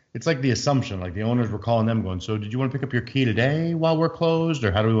while. It's like the assumption, like the owners were calling them going, so did you want to pick up your key today while we're closed,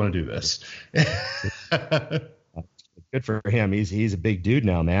 or how do we want to do this? Good for him. He's a big dude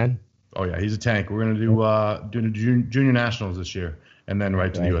now, man. Oh, yeah, he's a tank. We're going to do junior nationals this year. and then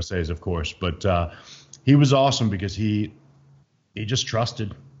right to the USA's, of course. But he was awesome because he just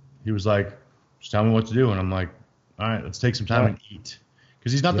trusted. He was like, just tell me what to do. And I'm like, all right, let's take some time and eat.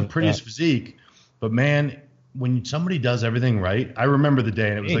 Because he's not the prettiest physique, but man, when somebody does everything right, I remember the day,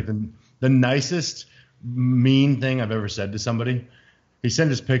 and it was like the nicest mean thing I've ever said to somebody. He sent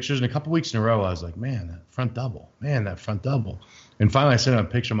his pictures, and a couple weeks in a row, I was like, man, that front double. And finally I sent him a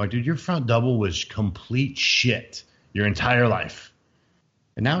picture. I'm like, dude, your front double was complete shit your entire life.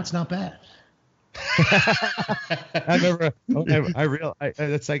 And now it's not bad. I remember,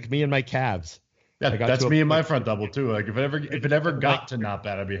 that's like me and my calves. That's me and my front double too. Like if it ever got to not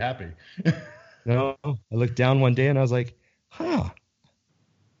bad, I'd be happy. No, I looked down one day and I was like, no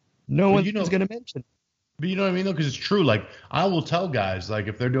one's going to mention. But you know what I mean, though? Because it's true. Like, I will tell guys, like,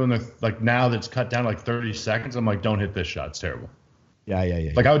 if they're doing like now that's cut down like 30 seconds, I'm like, don't hit this shot. It's terrible.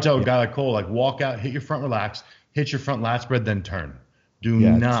 Yeah. Like, I would tell a guy like Cole, like, walk out, hit your front relax, hit your front lat spread, then turn. Do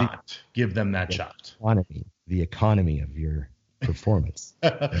not give them that shot. The economy of your performance.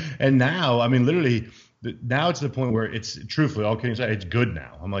 And now, I mean, literally, now it's to the point where it's, truthfully, all kidding aside, it's good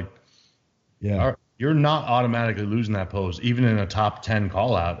now. I'm like, you're not automatically losing that pose, even in a top 10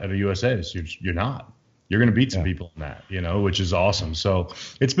 call out at a USA's. You're not. You're going to beat some people in that, which is awesome. So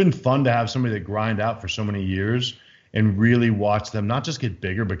it's been fun to have somebody that grind out for so many years and really watch them not just get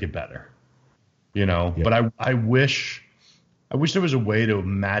bigger, but get better, But I wish there was a way to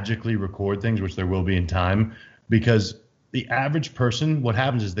magically record things, which there will be in time, because the average person, what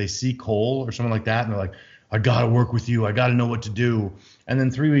happens is they see Cole or someone like that, and they're like, I got to work with you. I got to know what to do. And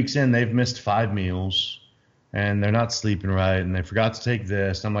then 3 weeks in, they've missed 5 meals and they're not sleeping right. And they forgot to take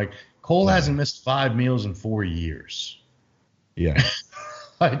this. And I'm like, Cole hasn't missed 5 meals in 4 years. Yeah.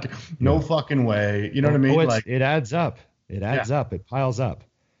 Like, no fucking way. You know what I mean? Like, it adds up. It adds up. It piles up,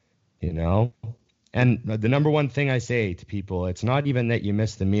 And the number one thing I say to people, it's not even that you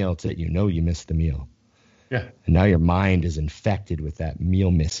missed the meal. It's that you missed the meal. Yeah. And now your mind is infected with that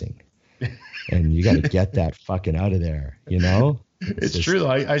meal missing. And you got to get that fucking out of there, It's true. Though.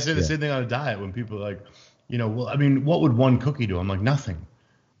 I say the same thing on a diet when people are like, well, I mean, what would one cookie do? I'm like, nothing.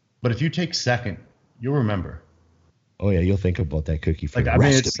 But if you take second, you'll remember. Oh, yeah, you'll think about that cookie for the rest of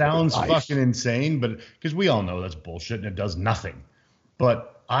your life. It sounds fucking insane, but because we all know that's bullshit and it does nothing.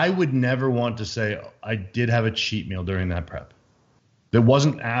 But I would never want to say I did have a cheat meal during that prep. That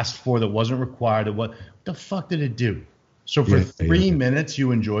wasn't asked for, that wasn't required. What the fuck did it do? So for 3 minutes,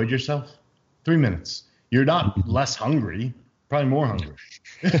 you enjoyed yourself? 3 minutes. You're not less hungry, probably more hungry.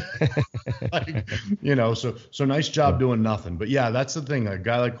 So nice job doing nothing. But yeah, that's the thing. A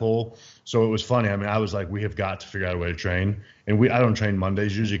guy like Cole. So it was funny. I mean, I was like, we have got to figure out a way to train. And I don't train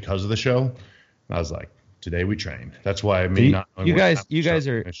Mondays usually because of the show. And I was like, today we trained. That's why you guys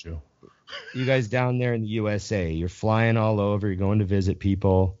down there in the USA, you're flying all over. You're going to visit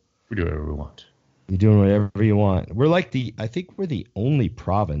people. We do whatever we want. You're doing whatever you want. We're like I think we're the only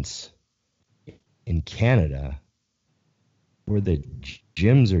province in Canada where the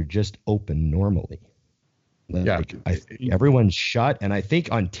gyms are just open normally. Everyone's shut, and I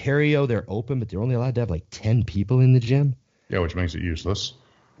think Ontario, they're open, but they're only allowed to have like 10 people in the gym. Yeah, which makes it useless.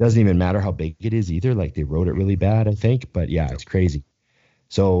 Doesn't even matter how big it is either. Like they wrote it really bad, I think, but it's crazy.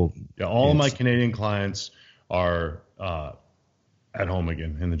 So all of my Canadian clients are at home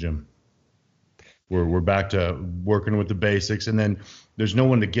again in the gym. We're back to working with the basics, and then there's no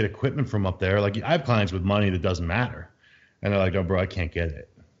one to get equipment from up there. Like I have clients with money that doesn't matter, and they're like, "Oh, bro, I can't get it."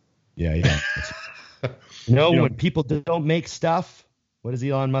 Yeah. When people don't make stuff, what does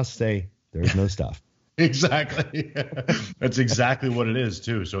Elon Musk say? There's no stuff. Exactly. That's exactly what it is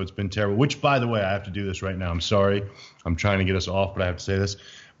too. So it's been terrible. Which, by the way, I have to do this right now. I'm sorry. I'm trying to get us off, but I have to say this.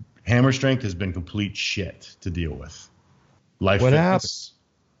 Hammer strength has been complete shit to deal with. What fitness.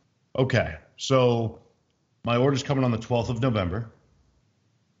 Okay. So my order's coming on the 12th of November.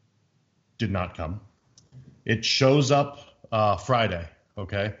 Did not come. It shows up Friday,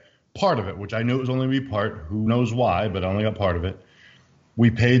 okay? Part of it, which I knew it was only going to be part. Who knows why, but I only got part of it. We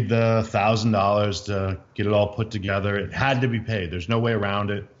paid the $1,000 to get it all put together. It had to be paid. There's no way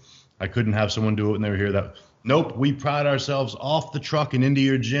around it. I couldn't have someone do it when they were here. Nope, we pride ourselves off the truck and into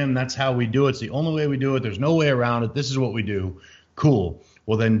your gym. That's how we do it. It's the only way we do it. There's no way around it. This is what we do. Cool.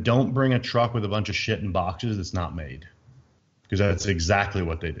 Well, then don't bring a truck with a bunch of shit in boxes that's not made, because that's exactly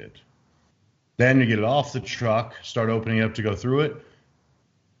what they did. Then you get it off the truck, start opening it up to go through it.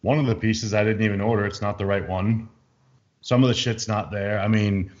 One of the pieces I didn't even order. It's not the right one. Some of the shit's not there. I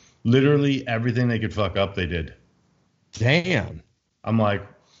mean, literally everything they could fuck up, they did. Damn. I'm like,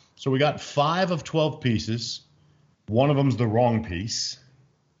 so we got 5 of 12 pieces. One of them's the wrong piece.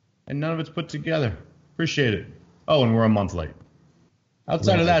 And none of it's put together. Appreciate it. Oh, and we're a month late.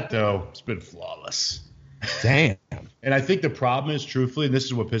 Outside of that, though, it's been flawless. Damn. And I think the problem is, truthfully, and this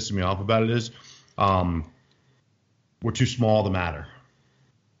is what pisses me off about it, is we're too small to matter.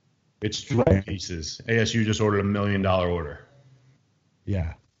 It's 12 pieces. ASU just ordered $1 million order.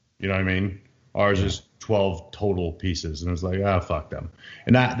 Yeah. You know what I mean? Ours is 12 total pieces. And it's like, fuck them.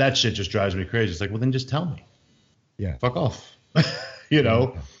 And that shit just drives me crazy. It's like, well, then just tell me. Yeah. Fuck off. You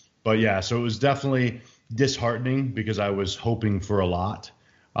know? Yeah. But yeah, so it was definitely disheartening because I was hoping for a lot.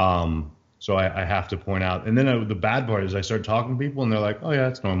 So I have to point out. And then the bad part is I start talking to people and they're like, oh, yeah,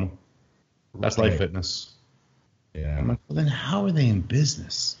 that's normal. That's Life Fitness. Yeah. I'm like, well, then how are they in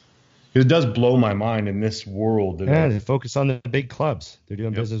business? Because it does blow my mind in this world. They focus on the big clubs. They're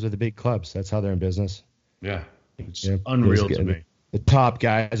doing business with the big clubs. That's how they're in business. Yeah. It's unreal to me. The top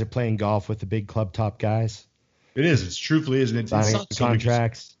guys are playing golf with the big club top guys. It is. It's truthfully isn't it? Signing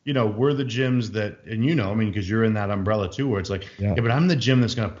contracts. Because, we're the gyms that, and because you're in that umbrella too, where it's like, but I'm the gym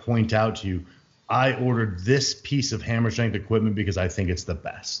that's going to point out to you, I ordered this piece of hammer strength equipment because I think it's the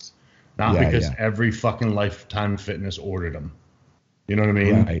best. Not because every fucking Lifetime Fitness ordered them. You know what I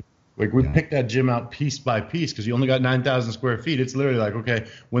mean? Right. Like we picked that gym out piece by piece because you only got 9,000 square feet. It's literally like, okay,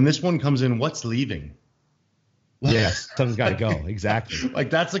 when this one comes in, what's leaving? Yes, something's got to go. Exactly. Like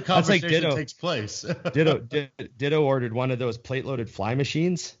that's a conversation that takes place. Ditto ordered one of those plate-loaded fly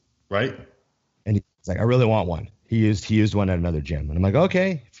machines. Right. And he's like, I really want one. He used one at another gym, and I'm like,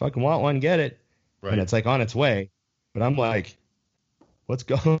 okay, fucking want one, get it. Right. And it's like on its way, but I'm like, what's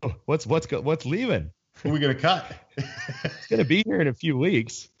leaving? Who are we gonna cut? It's gonna be here in a few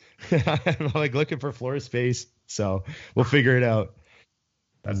weeks. I'm like looking for floor space, so we'll figure it out.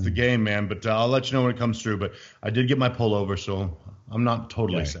 That's the game, man. But I'll let you know when it comes through. But I did get my pullover, so I'm not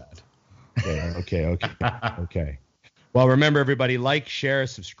totally sad. Okay. Well, remember, everybody, like, share,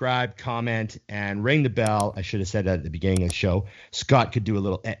 subscribe, comment, and ring the bell. I should have said that at the beginning of the show. Scott could do a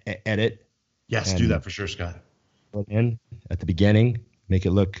little edit. Yes, do that for sure, Scott. In at the beginning, make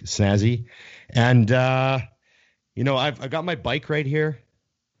it look snazzy. And, I've got my bike right here.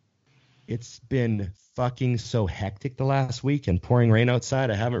 It's been fucking so hectic the last week and pouring rain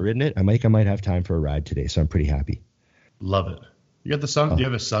outside. I haven't ridden it. I might have time for a ride today, so I'm pretty happy. Love it. You got the sun? Do you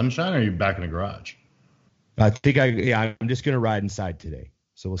have a sunshine, or are you back in the garage? I think I'm just going to ride inside today.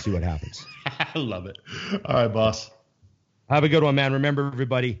 So we'll see what happens. I love it. All right, boss. Have a good one, man. Remember,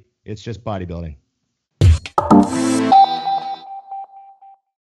 everybody, it's just bodybuilding.